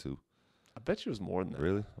less than 2. I bet you it was more than that.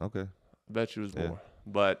 Really? Okay. I bet you it was more.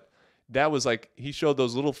 But that was like he showed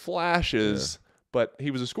those little flashes, but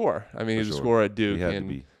he was a scorer. I mean, he was a scorer at Duke. He had to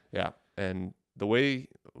be. Yeah. And the way,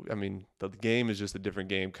 the game is just a different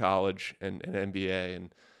game, college and NBA.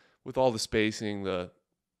 And with all the spacing, the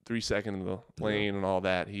 3-second in the lane and all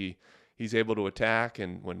that, he's able to attack,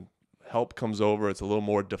 and when help comes over, it's a little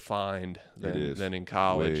more defined than in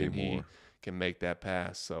college, and he can make that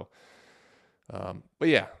pass. So, but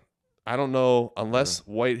I don't know, unless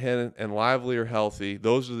Whitehead and Lively are healthy,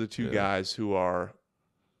 those are the two guys who are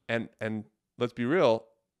and let's be real,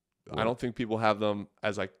 I don't think people have them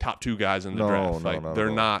as like top 2 guys in the draft. Like not they're at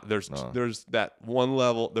all. not. There's that one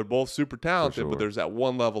level. They're both super talented, but there's that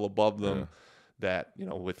one level above them that,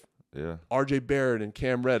 with R.J. Barrett and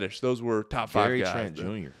Cam Reddish, those were top 5 guys. Gary Trent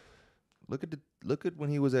Jr. Look at when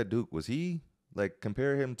he was at Duke. Was he like,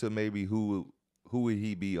 compare him to maybe who would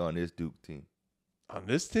he be on this Duke team? On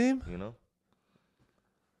this team?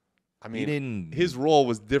 I mean, his role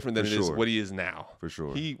was different than it is what he is now. For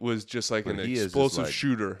sure. He was just like an explosive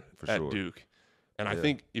shooter at Duke. And I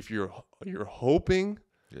think if you're hoping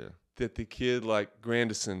that the kid like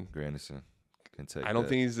Grandison can take I don't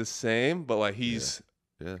think he's the same, but like he's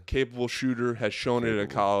capable shooter, has shown it at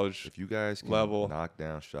college. If you guys can knock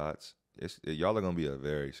down shots, y'all are going to be a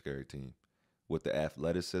very scary team with the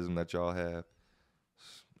athleticism that y'all have.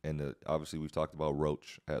 And obviously we've talked about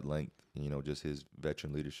Roach at length. Just his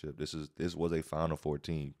veteran leadership. This was a Final Four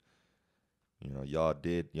team.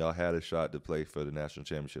 Y'all had a shot to play for the national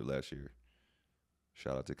championship last year.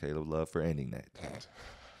 Shout out to Caleb Love for ending that.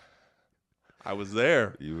 I was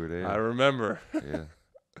there. You were there. I remember. Yeah,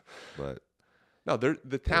 but no,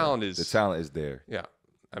 the talent is there. Yeah,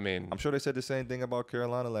 I mean, I'm sure they said the same thing about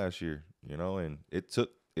Carolina last year. And it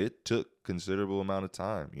took considerable amount of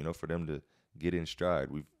time, for them to get in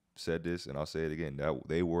stride. We've said this, and I'll say it again, that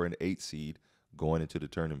they were an 8 seed going into the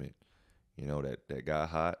tournament. That got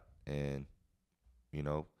hot, and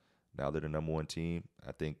now they're the number 1 team.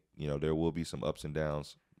 I think there will be some ups and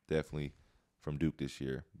downs definitely from Duke this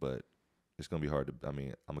year, but it's gonna be hard to. I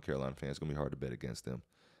mean, I'm a Carolina fan. It's gonna be hard to bet against them,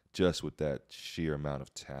 just with that sheer amount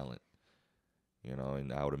of talent.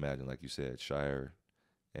 And I would imagine, like you said, Shire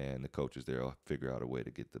and the coaches there will figure out a way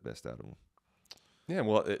to get the best out of them. Yeah,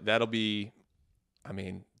 well, that'll be. I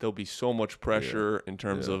mean, there'll be so much pressure in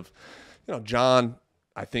terms of, John,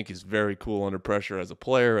 I think is very cool under pressure as a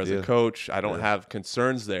player, as a coach. I don't have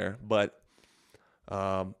concerns there. But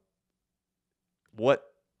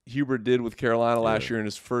what Hubert did with Carolina last year in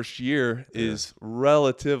his first year is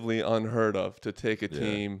relatively unheard of, to take a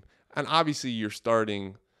team. And obviously you're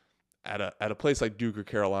starting at a place like Duke or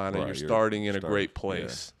Carolina. Right, you're starting in a great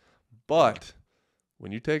place. But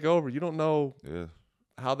when you take over, you don't know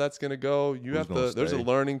how that's going to go. There's a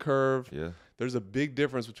learning curve. Yeah. There's a big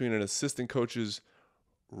difference between an assistant coach's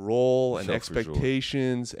role and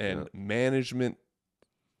expectations and management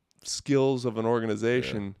skills of an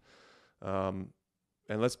organization. And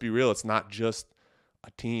let's be real, it's not just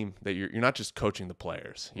a team that you're not just coaching the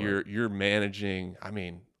players. Right. You're managing. I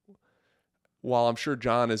mean, while I'm sure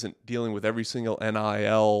John isn't dealing with every single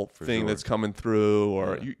NIL thing that's coming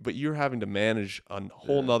through, but you're having to manage a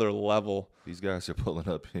whole nother level. These guys are pulling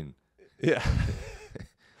up in. Yeah.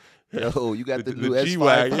 Yo, you got the new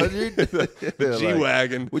S500? the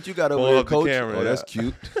G-Wagon. What you got over there, coach? Camera, oh, that's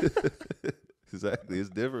cute. Exactly. It's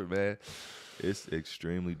different, man. It's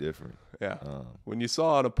extremely different. Yeah. When you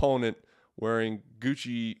saw an opponent wearing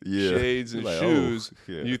Gucci shades and shoes,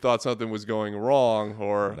 you thought something was going wrong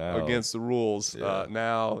or against the rules.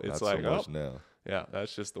 Now it's not so much now. Yeah,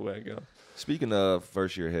 that's just the way it goes. Speaking of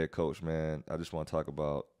first-year head coach, man, I just want to talk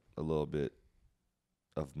about a little bit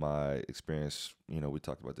of my experience. We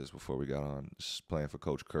talked about this before we got on, just playing for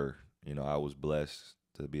Coach Kerr. I was blessed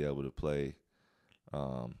to be able to play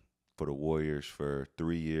for the Warriors for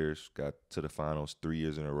 3 years, got to the finals 3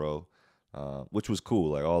 years in a row, which was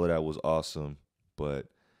cool. Like, all of that was awesome. But,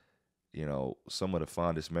 some of the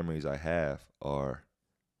fondest memories I have are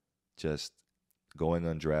just going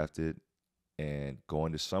undrafted and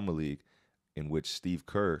going to Summer League, in which Steve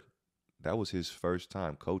Kerr, that was his first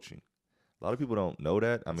time coaching. A lot of people don't know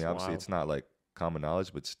that. I mean, obviously it's not like common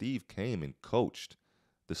knowledge, but Steve came and coached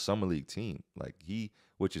the Summer League team. Like,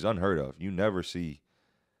 which is unheard of. You never see,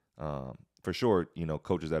 for sure,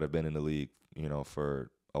 coaches that have been in the league,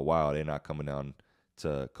 for a while, they're not coming down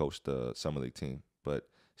to coach the Summer League team. But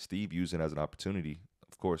Steve used it as an opportunity,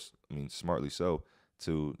 of course, I mean, smartly so,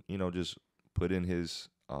 to, just put in his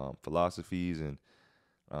philosophies. And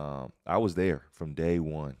I was there from day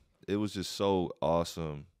one. It was just so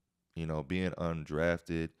awesome, being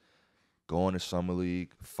undrafted, going to Summer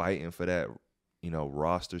League, fighting for that,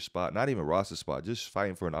 roster spot. Not even roster spot, just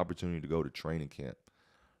fighting for an opportunity to go to training camp.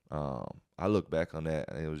 I look back on that,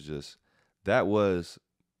 and it was just, that was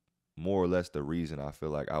more or less the reason I feel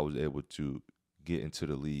like I was able to get into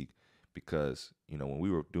the league, because, when we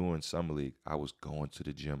were doing Summer League, I was going to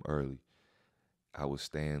the gym early. I was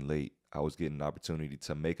staying late. I was getting an opportunity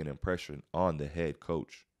to make an impression on the head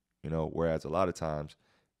coach, whereas a lot of times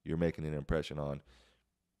you're making an impression on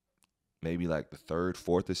maybe like the third,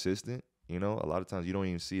 fourth assistant. A lot of times you don't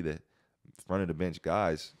even see front of the bench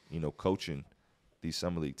guys, coaching these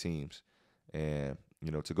summer league teams. And,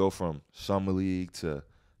 to go from summer league to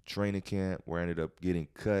training camp where I ended up getting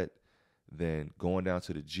cut, then going down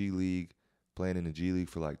to the G League, playing in the G League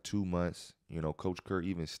for like 2 months. Coach Kerr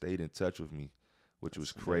even stayed in touch with me, which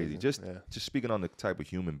was crazy. Just speaking on the type of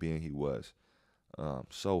human being he was.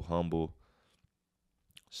 So humble,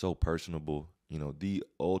 so personable. The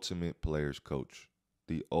ultimate player's coach.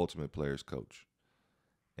 The ultimate player's coach.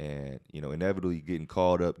 And, inevitably getting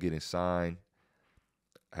called up, getting signed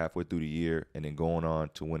halfway through the year, and then going on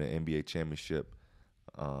to win an NBA championship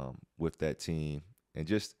with that team. And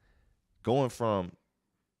just going from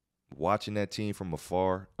watching that team from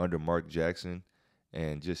afar under Mark Jackson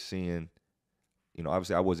and just seeing,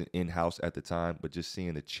 obviously I wasn't in-house at the time, but just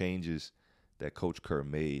seeing the changes that Coach Kerr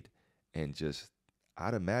made. And just,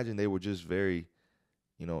 I'd imagine they were just very,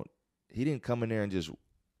 he didn't come in there and just,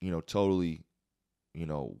 totally,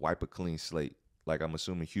 wipe a clean slate. Like I'm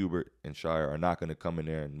assuming Hubert and Shire are not going to come in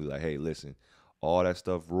there and be like, hey, listen, all that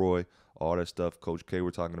stuff, Roy, all that stuff Coach K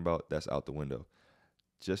were talking about, that's out the window.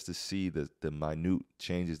 Just to see the minute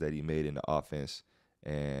changes that he made in the offense,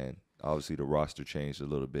 and obviously the roster changed a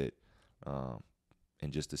little bit,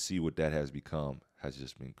 and just to see what that has become has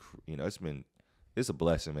just been, it's a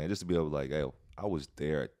blessing, man, just to be able to like, hey, I was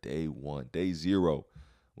there at day one, day zero,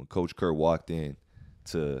 when Coach Kerr walked in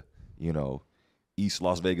to, East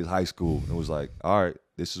Las Vegas High School, and was like, all right,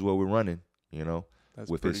 this is what we're running,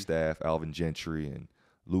 with his staff, Alvin Gentry and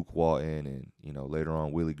Luke Walton, and, later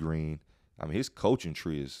on Willie Green. I mean, his coaching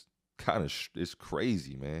tree is it's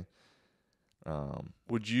crazy, man.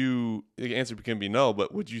 Would you, the answer can be no,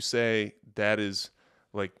 but would you say that is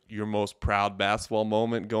like your most proud basketball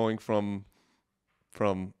moment, going from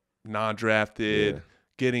non-drafted,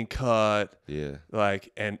 getting cut,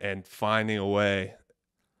 like, and finding a way?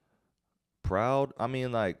 Proud? I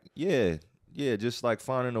mean, like, just like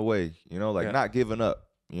finding a way, not giving up,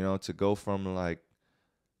 to go from like,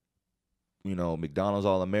 McDonald's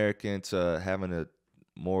All-American to having a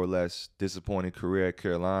more or less disappointing career at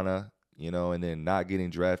Carolina, and then not getting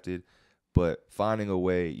drafted, but finding a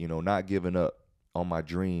way, not giving up on my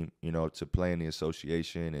dream, to play in the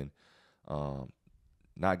association, and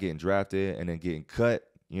not getting drafted, and then getting cut,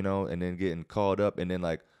 and then getting called up, and then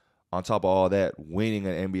like on top of all that, winning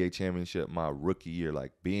an NBA championship my rookie year,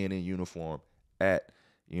 like being in uniform at,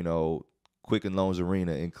 Quicken Loans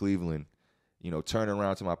Arena in Cleveland, turning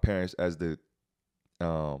around to my parents as the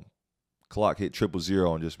clock hit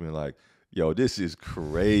 000 and just being like, yo, this is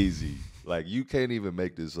crazy. Like, you can't even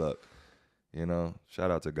make this up. Shout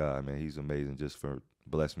out to God, man. He's amazing just for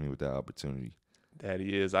blessing me with that opportunity. That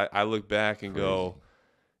he is. I look back and go,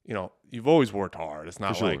 you've always worked hard. It's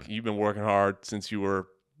not like you've been working hard since you were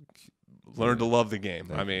learned to love the game.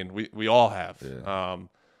 I mean, we all have. Yeah.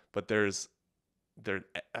 But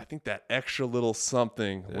I think that extra little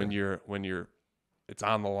something when you're it's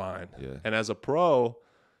on the line. Yeah. And as a pro,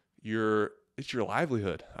 it's your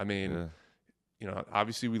livelihood. I mean,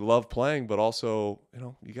 obviously we love playing, but also,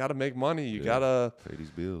 you got to make money. You got to pay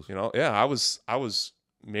these bills. I was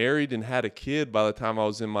married and had a kid by the time I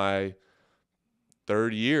was in my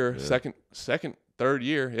third year, third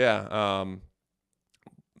year. Yeah.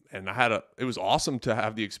 And it was awesome to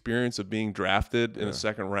have the experience of being drafted in a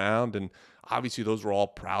second round. And obviously those were all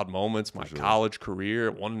proud moments. My college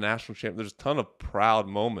career, won a national championship. There's a ton of proud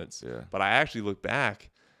moments. Yeah. But I actually look back,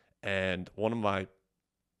 and one of my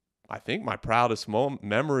proudest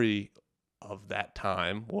memory of that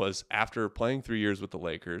time was after playing 3 years with the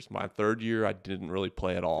Lakers. My third year, I didn't really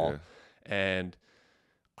play at all. Yeah. And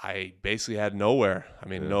I basically had nowhere. I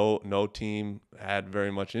mean, no team had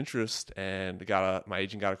very much interest, and my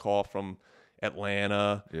agent got a call from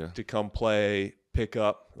Atlanta to come play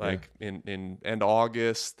pickup in end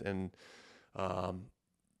August, and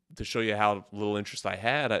to show you how little interest I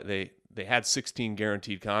had, they had 16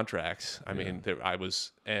 guaranteed contracts. I mean,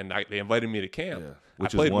 they invited me to camp. Yeah.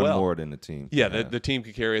 Which I played is one well. more than the team. Yeah, the team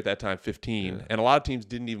could carry at that time 15, and a lot of teams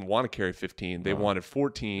didn't even want to carry 15. They wanted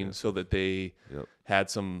 14 so that they had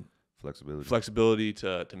some flexibility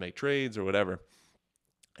to make trades or whatever.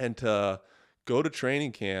 And to go to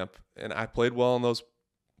training camp, and I played well in those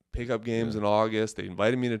pickup games in August. They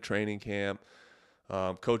invited me to training camp.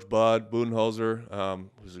 Coach Bud Budenholzer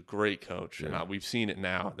was a great coach, and we've seen it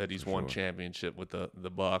now that he's won championship with the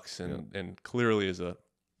Bucks, and clearly is a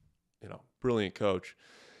brilliant coach.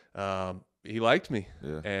 He liked me,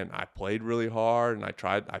 and I played really hard, and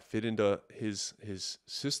I fit into his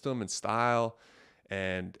system and style.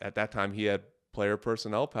 And at that time, he had player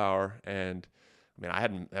personnel power, and I mean, I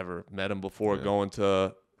hadn't ever met him before going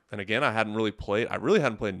to. And again, I really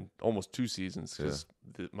hadn't played in almost 2 seasons because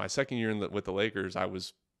my second year with the Lakers, I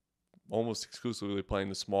was almost exclusively playing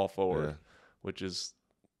the small forward, which is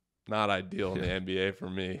not ideal in the NBA for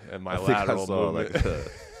me and my lateral movement.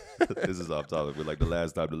 This is off topic, but like the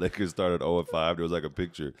last time the Lakers started 0-5, there was like a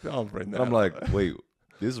picture. I'm like, wait,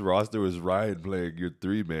 this roster is Ryan playing your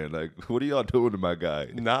 3-man. Like, what are y'all doing to my guy?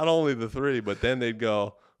 Not only the 3, but then they'd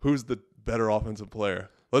go, who's the better offensive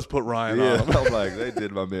player? Let's put Ryan on him. I'm like, they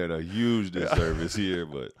did my man a huge disservice here,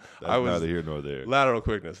 but that's neither here nor there. Lateral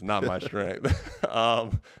quickness, not my strength.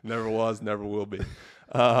 Never was, never will be.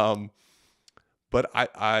 But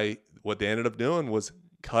I what they ended up doing was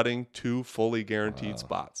cutting 2 fully guaranteed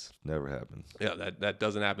spots. Never happens. Yeah, that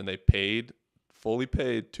doesn't happen. They fully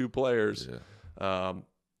paid 2 players. Yeah.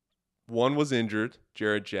 One was injured,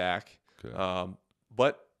 Jared Jack. Okay.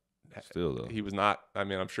 But still, though, he was not. I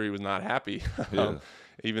mean, I'm sure he was not happy, Yeah.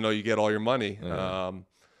 Even though you get all your money. Yeah.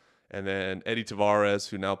 And then Eddie Tavares,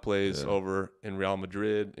 who now plays over in Real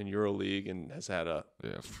Madrid in EuroLeague and has had a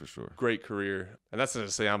for sure great career. And that's not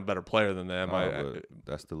to say I'm a better player than them. But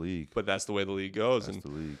that's the league. But that's the way the league goes. That's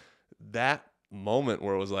the league. That moment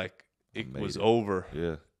where it was like it was over.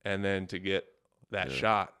 Yeah. And then to get that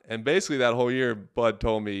shot. And basically that whole year, Bud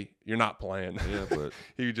told me, you're not playing. Yeah, but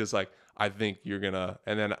he was just like, I think you're going to –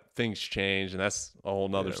 and then things changed, and that's a whole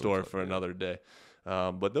nother story for another day.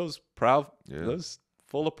 But those those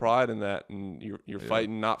full of pride in that, and you're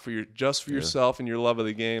fighting not for just for yourself and your love of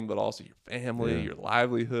the game, but also your family, your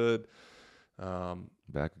livelihood.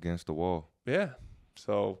 Back against the wall. Yeah.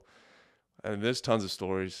 So, and there's tons of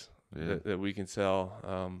stories that we can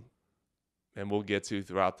tell, and we'll get to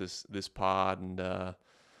throughout this pod. And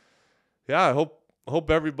I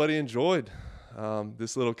hope everybody enjoyed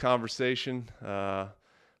this little conversation.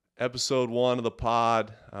 Episode 1 of the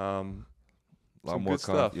pod. A lot more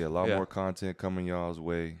stuff. Yeah, a lot more content coming y'all's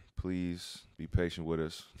way. Please be patient with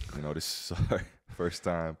us. You know, this is our first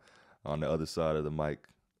time on the other side of the mic.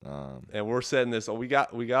 And we're setting this. We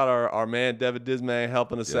got our man David Dismay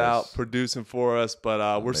helping us out, producing for us.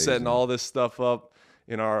 But we're setting all this stuff up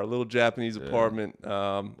in our little Japanese apartment,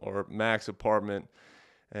 or Mac's apartment.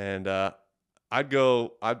 And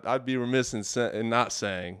I'd be remiss in not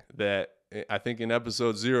saying that. I think in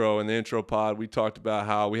episode 0 in the intro pod, we talked about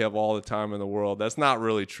how we have all the time in the world. That's not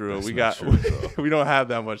really true. We don't have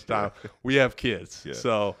that much time. We have kids. Yeah.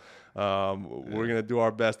 So we're going to do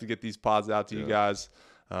our best to get these pods out to you guys.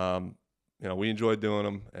 We enjoy doing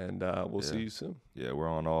them, and we'll see you soon. Yeah, we're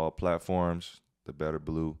on all platforms. The Better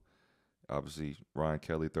Blue. Obviously, Ryan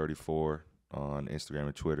Kelly 34 on Instagram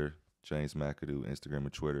and Twitter. James McAdoo, Instagram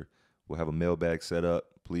and Twitter. We'll have a mailbag set up.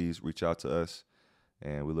 Please reach out to us.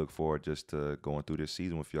 And we look forward just to going through this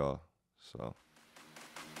season with y'all. So,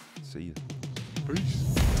 see you.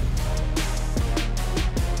 Peace.